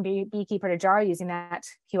guarantee from beekeeper to jar using that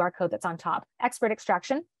QR code that's on top. Expert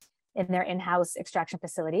extraction in their in-house extraction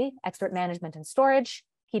facility. Expert management and storage,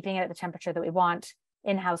 keeping it at the temperature that we want.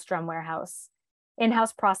 In-house drum warehouse.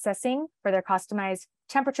 In-house processing for their customized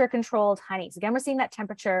temperature controlled honeys. Again, we're seeing that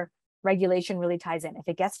temperature regulation really ties in. If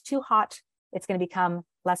it gets too hot, it's going to become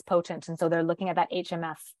less potent. And so they're looking at that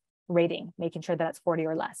HMF rating, making sure that it's 40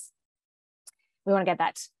 or less. We want to get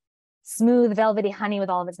that smooth, velvety honey with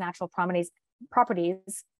all of its natural properties,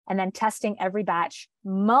 and then testing every batch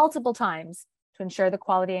multiple times to ensure the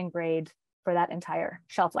quality and grade for that entire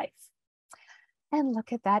shelf life. And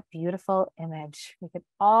look at that beautiful image. We could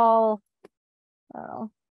all, I don't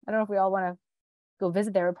know if we all want to go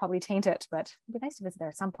visit there, it would probably taint it, but it'd be nice to visit there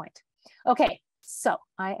at some point. Okay, so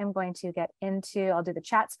I am going to get into, I'll do the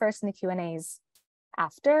chats first and the Q&As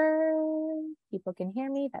after. People can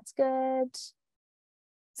hear me, that's good.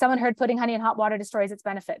 Someone heard putting honey in hot water destroys its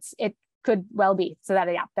benefits. It could well be. So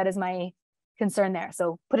that, yeah, that is my concern there.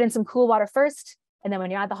 So put in some cool water first, and then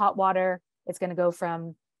when you add the hot water, it's going to go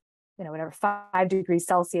from, you know, whatever, 5 degrees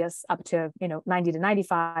Celsius up to, you know, 90 to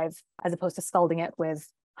 95, as opposed to scalding it with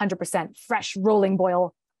 100% fresh rolling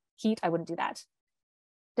boil heat. I wouldn't do that.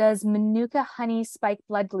 Does Manuka honey spike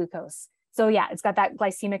blood glucose? So yeah, it's got that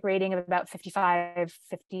glycemic rating of about 55,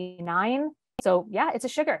 59. So yeah, it's a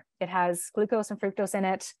sugar. It has glucose and fructose in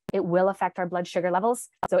it. It will affect our blood sugar levels.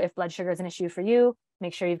 So if blood sugar is an issue for you,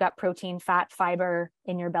 make sure you've got protein, fat, fiber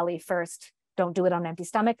in your belly first. Don't do it on an empty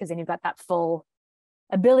stomach, because then you've got that full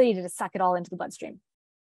ability to suck it all into the bloodstream.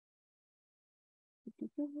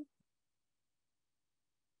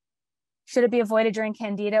 Should it be avoided during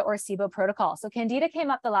Candida or SIBO protocol? So Candida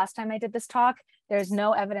came up the last time I did this talk. There's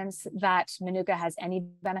no evidence that Manuka has any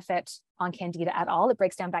benefit on Candida at all. It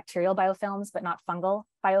breaks down bacterial biofilms, but not fungal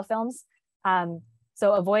biofilms.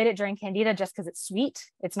 So avoid it during Candida just because it's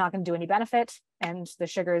sweet. It's not going to do any benefit, and the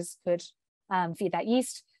sugars could feed that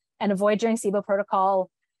yeast. And avoid during SIBO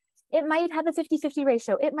protocol. It might have a 50-50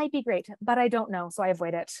 ratio. It might be great, but I don't know. So I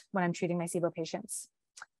avoid it when I'm treating my SIBO patients.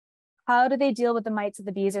 How do they deal with the mites that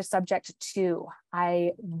the bees are subject to?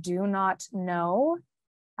 I do not know.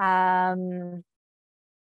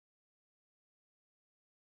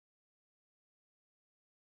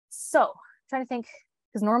 So trying to think,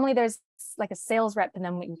 because normally there's like a sales rep, and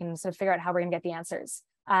then we can sort of figure out how we're going to get the answers.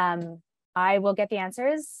 I will get the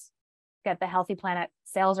answers, get the Healthy Planet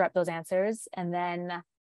sales rep those answers, and then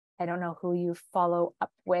I don't know who you follow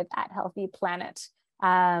up with at Healthy Planet.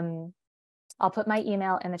 I'll put my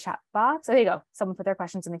email in the chat box. Oh, there you go. Someone put their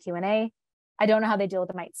questions in the Q&A. I don't know how they deal with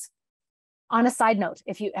the mites. On a side note,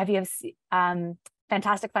 if you have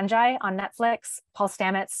Fantastic Fungi on Netflix, Paul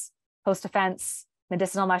Stamets, Post Defense,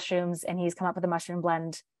 medicinal mushrooms, and he's come up with a mushroom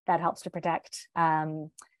blend that helps to protect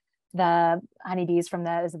the honeybees from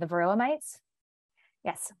the varroa mites.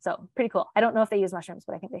 Yes, so pretty cool. I don't know if they use mushrooms,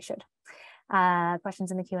 but I think they should.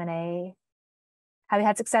 Questions in the Q&A. Have you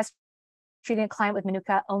had success treating a client with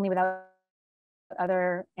Manuka only without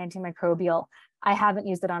other antimicrobial? I haven't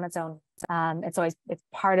used it on its own. It's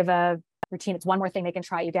part of a routine. It's one more thing they can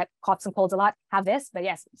try. You get coughs and colds a lot, have this, but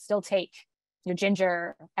yes, still take your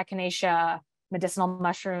ginger, echinacea, medicinal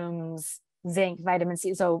mushrooms, zinc, vitamin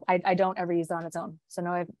C. So I don't ever use it on its own. So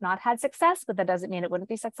no, I've not had success, but that doesn't mean it wouldn't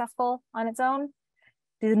be successful on its own.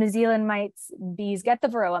 Do the New Zealand bees get the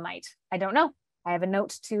varroa mite? I don't know. I have a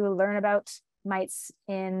note to learn about mites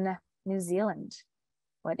in New Zealand.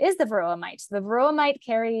 What is the varroa mite? The varroa mite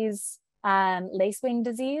carries lacewing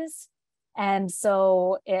disease. And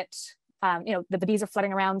so it, the bees are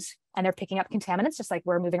flooding around and they're picking up contaminants, just like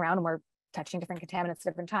we're moving around and we're touching different contaminants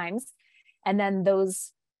at different times. And then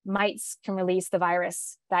those mites can release the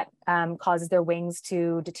virus that causes their wings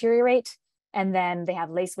to deteriorate. And then they have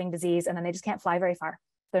lacewing disease, and then they just can't fly very far.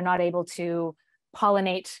 They're not able to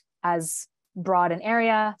pollinate as broad an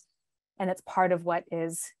area. And it's part of what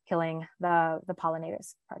is killing the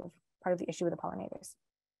pollinators, part of the issue with the pollinators.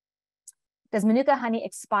 Does Manuka honey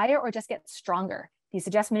expire or just get stronger? Do you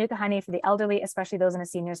suggest Manuka honey for the elderly, especially those in a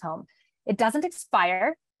senior's home? It doesn't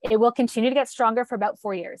expire. It will continue to get stronger for about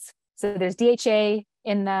 4 years. So there's DHA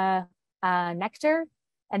in the nectar,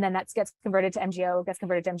 and then that gets converted to MGO, gets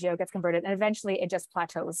converted to MGO, gets converted, and eventually it just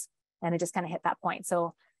plateaus and it just kind of hit that point.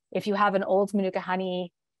 So if you have an old Manuka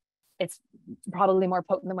honey, it's probably more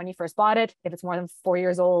potent than when you first bought it. If it's more than 4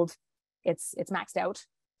 years old, it's maxed out,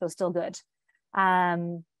 so still good.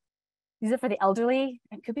 Use it for the elderly.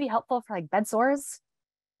 It could be helpful for like bed sores,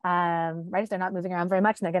 right? If they're not moving around very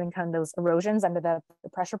much and they're getting kind of those erosions under the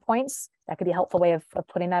pressure points, that could be a helpful way of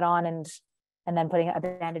putting that on and then putting a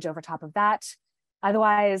bandage over top of that.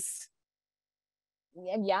 Otherwise,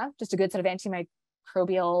 yeah, just a good sort of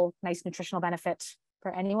antimicrobial, nice nutritional benefit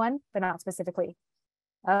for anyone, but not specifically.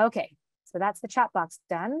 Okay, so that's the chat box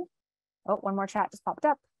done. Oh, one more chat just popped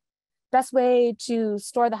up. Best way to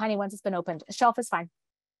store the honey once it's been opened. A shelf is fine.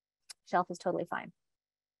 Shelf is totally fine.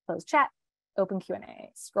 Close chat, open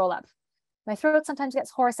Q&A, scroll up. My throat sometimes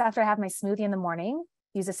gets hoarse after I have my smoothie in the morning.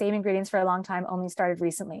 Use the same ingredients for a long time, only started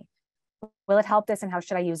recently. Will it help this, and how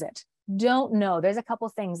should I use it? Don't know. There's a couple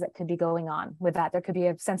things that could be going on with that. There could be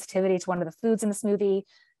a sensitivity to one of the foods in the smoothie.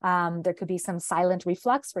 There could be some silent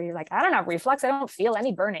reflux where you're like, I don't have reflux. I don't feel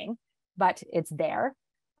any burning, but it's there.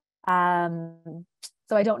 So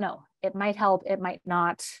I don't know. It might help. It might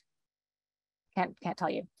not. Can't tell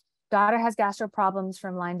you. Daughter has gastro problems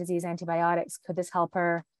from Lyme disease antibiotics. Could this help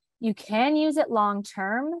her? You can use it long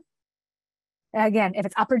term. Again, if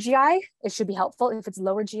it's upper GI, it should be helpful. If it's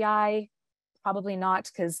lower GI, probably not,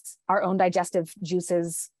 because our own digestive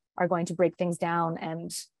juices are going to break things down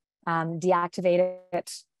and deactivate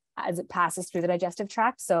it. as it passes through the digestive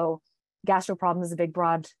tract. So gastro problem is a big,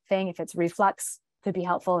 broad thing. If it's reflux, could be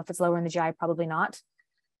helpful. If it's lower in the GI, probably not.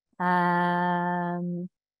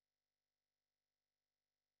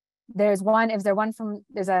 There's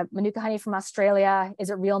a Manuka honey from Australia. Is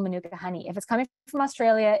it real Manuka honey? If it's coming from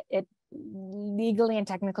Australia, it legally and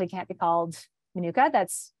technically can't be called Manuka.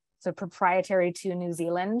 That's so proprietary to New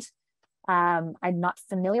Zealand. I'm not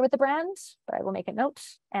familiar with the brand, but I will make a note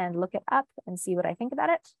and look it up and see what I think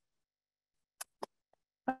about it.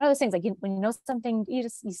 One of those things, like when you know something, you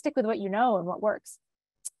stick with what you know and what works.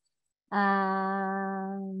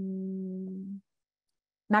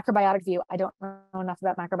 Macrobiotic view. I don't know enough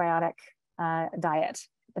about macrobiotic diet,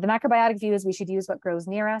 but the macrobiotic view is we should use what grows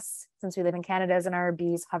near us. Since we live in Canada and our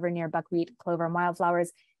bees hover near buckwheat, clover, and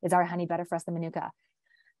wildflowers, is our honey better for us than Manuka?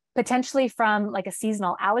 Potentially from like a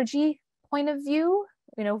seasonal allergy point of view,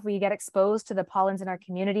 if we get exposed to the pollens in our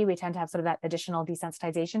community, we tend to have sort of that additional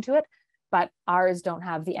desensitization to it, but ours don't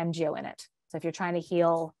have the MGO in it. So if you're trying to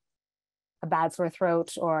heal a bad sore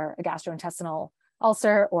throat or a gastrointestinal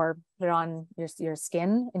ulcer or put it on your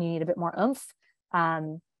skin and you need a bit more oomph,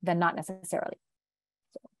 then not necessarily.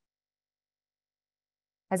 So,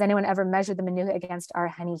 has anyone ever measured the Manuka against our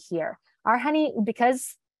honey here? Our honey,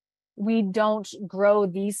 because we don't grow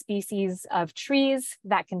these species of trees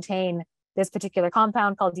that contain this particular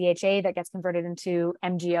compound called DHA that gets converted into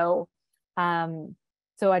MGO.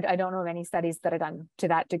 So I don't know of any studies that are done to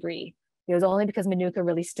that degree. It was only because Manuka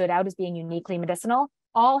really stood out as being uniquely medicinal.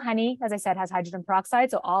 All honey, as I said, has hydrogen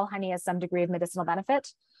peroxide, so all honey has some degree of medicinal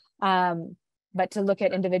benefit. But to look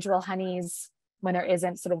at individual honeys when there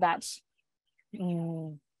isn't sort of that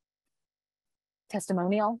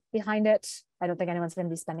testimonial behind it, I don't think anyone's going to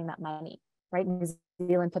be spending that money, right? New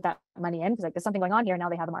Zealand put that money in because like there's something going on here. Now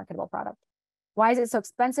they have a marketable product. Why is it so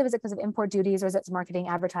expensive? Is it because of import duties or is it marketing,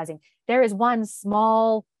 advertising? There is one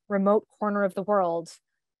small remote corner of the world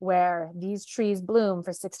where these trees bloom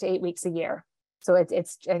for 6 to 8 weeks a year. So I think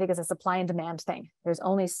it's a supply and demand thing. There's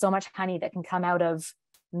only so much honey that can come out of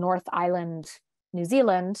North Island, New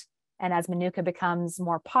Zealand. And as Manuka becomes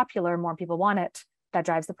more popular, more people want it, that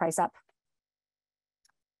drives the price up.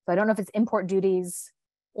 So I don't know if it's import duties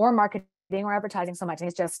or marketing or advertising so much. I think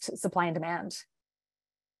it's just supply and demand.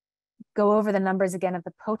 Go over the numbers again of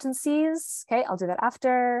the potencies. Okay, I'll do that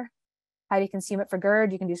after. How do you consume it for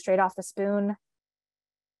GERD? You can do straight off the spoon.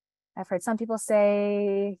 I've heard some people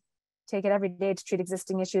say, take it every day to treat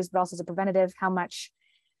existing issues, but also as a preventative. How much?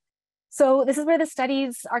 So this is where the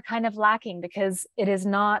studies are kind of lacking because it is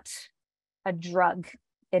not a drug.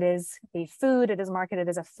 It is a food. It is marketed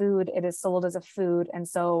as a food. It is sold as a food. And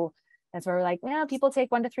so that's where we're like, yeah, people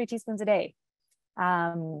take 1 to 3 teaspoons a day.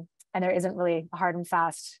 And there isn't really a hard and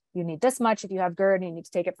fast, you need this much if you have GERD and you need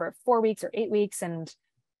to take it for 4 weeks or 8 weeks. And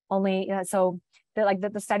only, so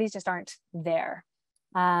the studies just aren't there.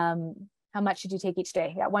 How much should you take each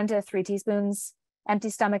day? Yeah, 1 to 3 teaspoons. Empty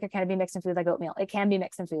stomach, it can be mixed in food like oatmeal. It can be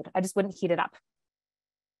mixed in food. I just wouldn't heat it up.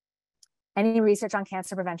 Any research on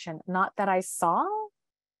cancer prevention? Not that I saw.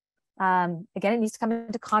 Again, it needs to come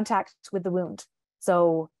into contact with the wound.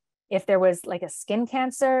 So if there was like a skin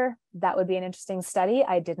cancer, that would be an interesting study.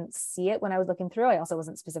 I didn't see it when I was looking through. I also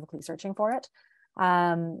wasn't specifically searching for it.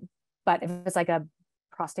 But if it's like a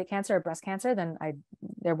prostate cancer or breast cancer, then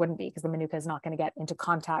there wouldn't be because the Manuka is not going to get into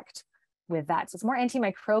contact with that. So it's more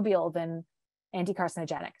antimicrobial than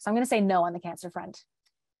anti-carcinogenic. So I'm going to say no on the cancer front.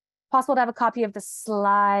 Possible to have a copy of the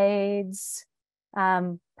slides?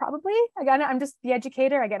 Probably. Again, I'm just the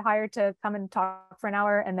educator. I get hired to come and talk for an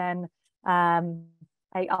hour and then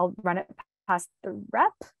I'll run it past the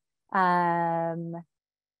rep. I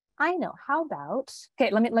know. How about, okay,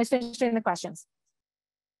 let's finish doing the questions.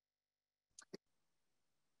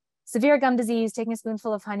 Severe gum disease, taking a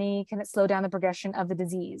spoonful of honey, can it slow down the progression of the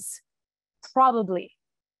disease? Probably.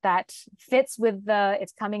 That fits with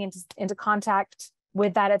it's coming into contact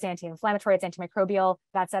with that. It's anti-inflammatory, it's antimicrobial.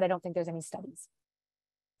 That said, I don't think there's any studies.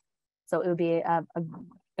 So it would be a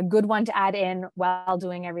good one to add in while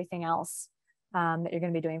doing everything else that you're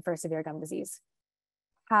going to be doing for severe gum disease.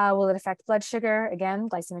 How will it affect blood sugar? Again,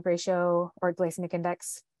 glycemic ratio or glycemic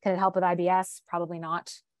index. Can it help with IBS? Probably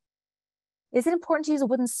not. Is it important to use a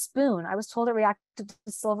wooden spoon? I was told it reacted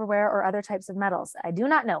to silverware or other types of metals. I do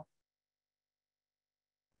not know.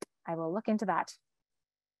 I will look into that.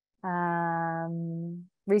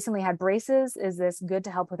 Recently had braces. Is this good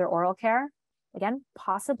to help with their oral care? Again,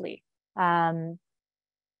 possibly. Right?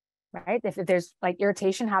 If there's like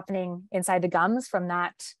irritation happening inside the gums from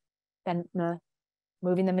that, then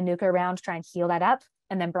moving the Manuka around to try and heal that up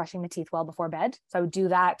and then brushing the teeth well before bed. So I would do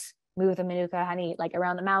that, move the Manuka honey like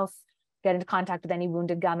around the mouth, get into contact with any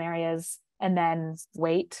wounded gum areas, and then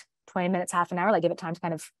wait 20 minutes, half an hour, like give it time to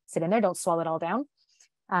kind of sit in there. Don't swallow it all down.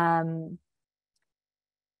 And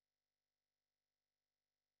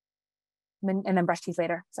then brush teeth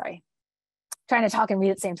later. Sorry. Trying to talk and read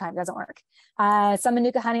at the same time doesn't work. Some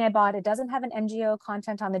Manuka honey I bought, it doesn't have an MGO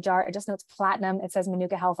content on the jar. It just notes platinum. It says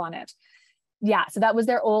Manuka Health on it. Yeah, so that was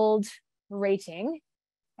their old rating.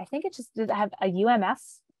 I think it just did have a UMF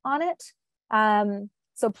on it.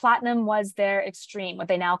 So platinum was their extreme, what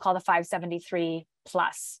they now call the 573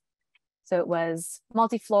 plus. So it was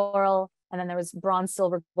multifloral, and then there was bronze,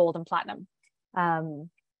 silver, gold, and platinum.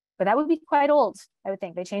 But that would be quite old, I would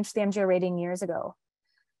think. They changed the MGO rating years ago.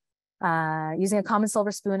 Using a common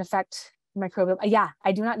silver spoon affect microbial. Yeah,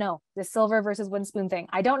 I do not know the silver versus wooden spoon thing.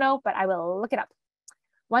 I don't know, but I will look it up.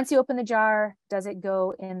 Once you open the jar, does it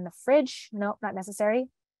go in the fridge? No, not necessary.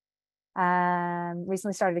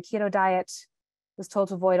 Recently started a keto diet. Was told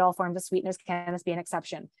to avoid all forms of sweeteners. Can this be an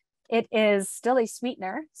exception? It is still a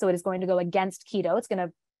sweetener, so it is going to go against keto. It's going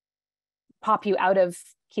to pop you out of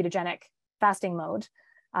ketogenic fasting mode.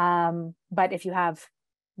 But if you have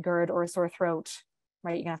GERD or a sore throat,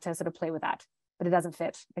 right, you're gonna have to sort of play with that, but it doesn't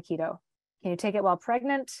fit a keto. Can you take it while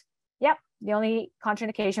pregnant? Yep. The only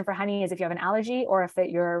contraindication for honey is if you have an allergy or if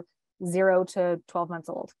you're 0 to 12 months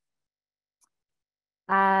old.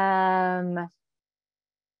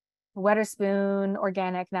 Wetter spoon,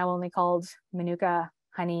 organic, now only called Manuka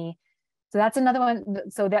honey. So that's another one.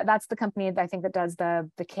 So that's the company that I think that does the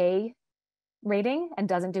K rating and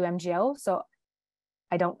doesn't do MGO. So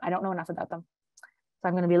I don't know enough about them. So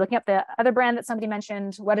I'm going to be looking up the other brand that somebody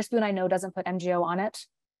mentioned. Wetherspoon, I know, doesn't put MGO on it.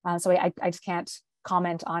 So I just can't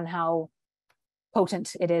comment on how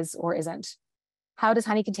potent it is or isn't. How does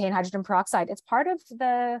honey contain hydrogen peroxide? It's part of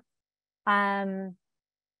the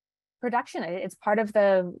production. It's part of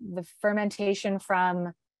the fermentation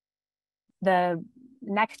from the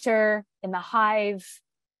nectar in the hive.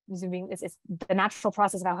 It's the natural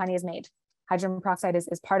process of how honey is made. Hydrogen peroxide is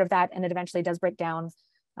part of that, and it eventually does break down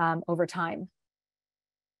over time.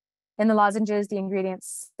 In the lozenges, the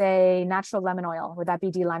ingredients say natural lemon oil. Would that be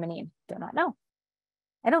D-limonene? Do not know.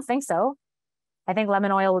 I don't think so. I think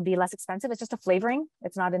lemon oil would be less expensive. It's just a flavoring.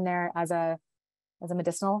 It's not in there as a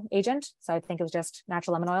medicinal agent. So I think it was just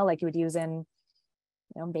natural lemon oil, like you would use in,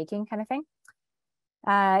 baking kind of thing.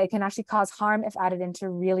 It can actually cause harm if added into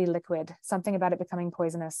really liquid. Something about it becoming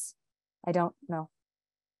poisonous. I don't know.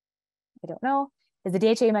 Is the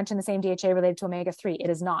DHA you mentioned the same DHA related to omega-3? It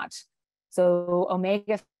is not. So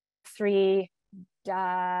omega-3,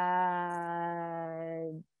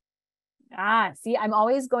 see, I'm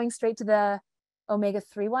always going straight to the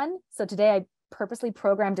omega-3 one. So today I purposely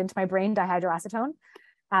programmed into my brain dihydroacetone.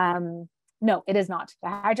 No, it is not.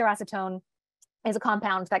 Dihydroacetone is a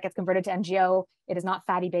compound that gets converted to MGO. It is not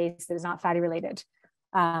fatty based. It is not fatty related.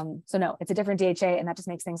 So no, it's a different DHA, and that just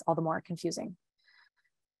makes things all the more confusing.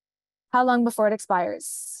 How long before it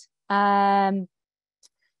expires?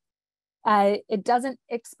 It doesn't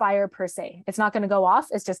expire per se. It's not going to go off.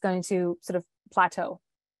 It's just going to sort of plateau.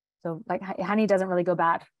 So like honey doesn't really go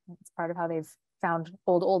bad. It's part of how they've found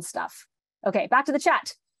old stuff. Okay, back to the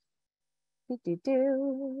chat.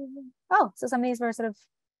 Oh, so some of these were sort of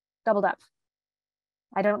doubled up.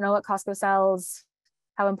 I don't know what Costco sells.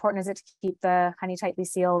 How important is it to keep the honey tightly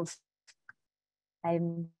sealed? I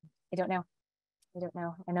don't know.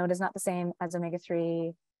 I know it is not the same as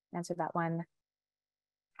omega-3. Answered that one.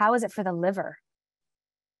 How is it for the liver?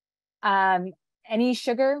 Any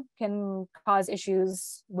sugar can cause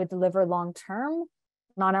issues with the liver long-term.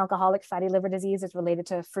 Non-alcoholic fatty liver disease is related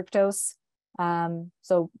to fructose.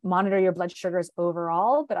 So monitor your blood sugars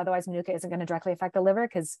overall, but otherwise Manuka isn't going to directly affect the liver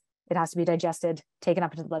because it has to be digested, taken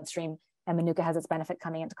up into the bloodstream, and Manuka has its benefit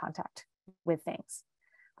coming into contact with things.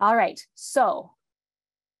 All right, so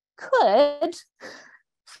I'm just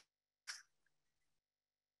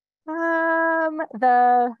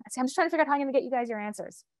trying to figure out how I'm going to get you guys your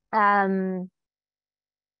answers.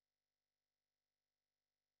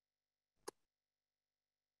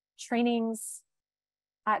 Trainings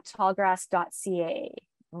at tallgrass.ca.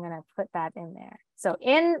 I'm going to put that in there. So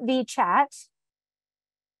in the chat,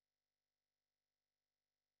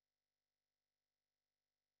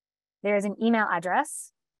 there's an email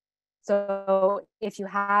address. So if you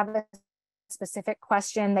have a specific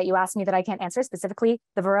question that you asked me that I can't answer, specifically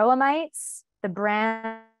the varroa mites, the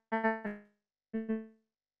brand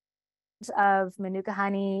of Manuka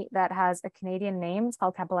honey that has a Canadian name, it's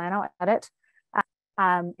called Capilano,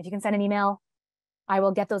 if you can send an email, I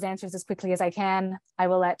will get those answers as quickly as I can. I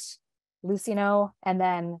will let Lucy know, and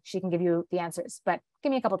then she can give you the answers, but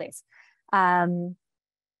give me a couple days. Yeah,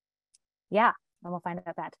 and we'll find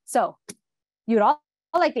out that. So you would all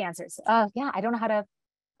like the answers. Yeah, I don't know how to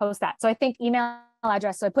post that. So I think email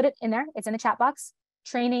address. So I put it in there. It's in the chat box.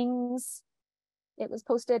 Trainings. It was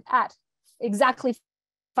posted at exactly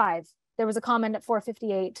 5. There was a comment at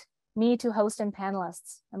 4:58. Me to host and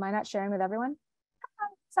panelists. Am I not sharing with everyone?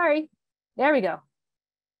 Sorry. There we go.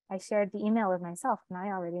 I shared the email with myself and I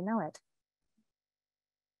already know it.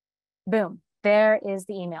 Boom. There is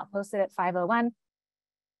the email posted at 5:01.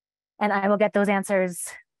 And I will get those answers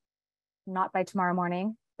not by tomorrow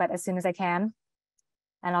morning, but as soon as I can.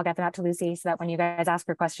 And I'll get them out to Lucy so that when you guys ask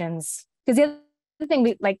her questions, because the other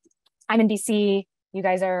thing, I'm in BC, you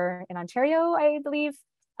guys are in Ontario, I believe.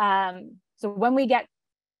 So when we get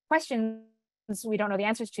questions we don't know the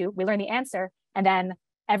answers to, we learn the answer, and then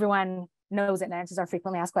everyone knows it and answers our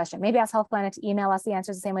frequently asked question. Maybe ask Health Planet to email us the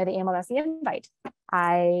answers the same way they emailed us the invite.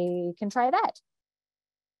 I can try that.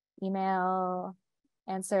 Email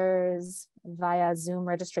answers via Zoom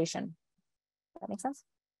registration. That makes sense?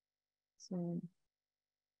 Zoom.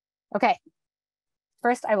 Okay.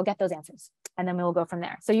 First, I will get those answers and then we will go from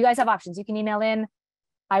there. So you guys have options. You can email in.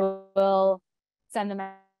 I will send them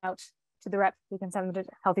out to the rep who can send them to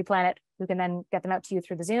Healthy Planet, who can then get them out to you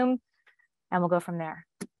through the Zoom, and we'll go from there.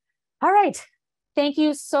 All right. Thank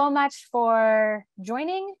you so much for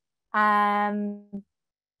joining, and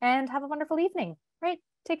have a wonderful evening. Right.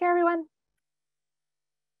 Take care, everyone.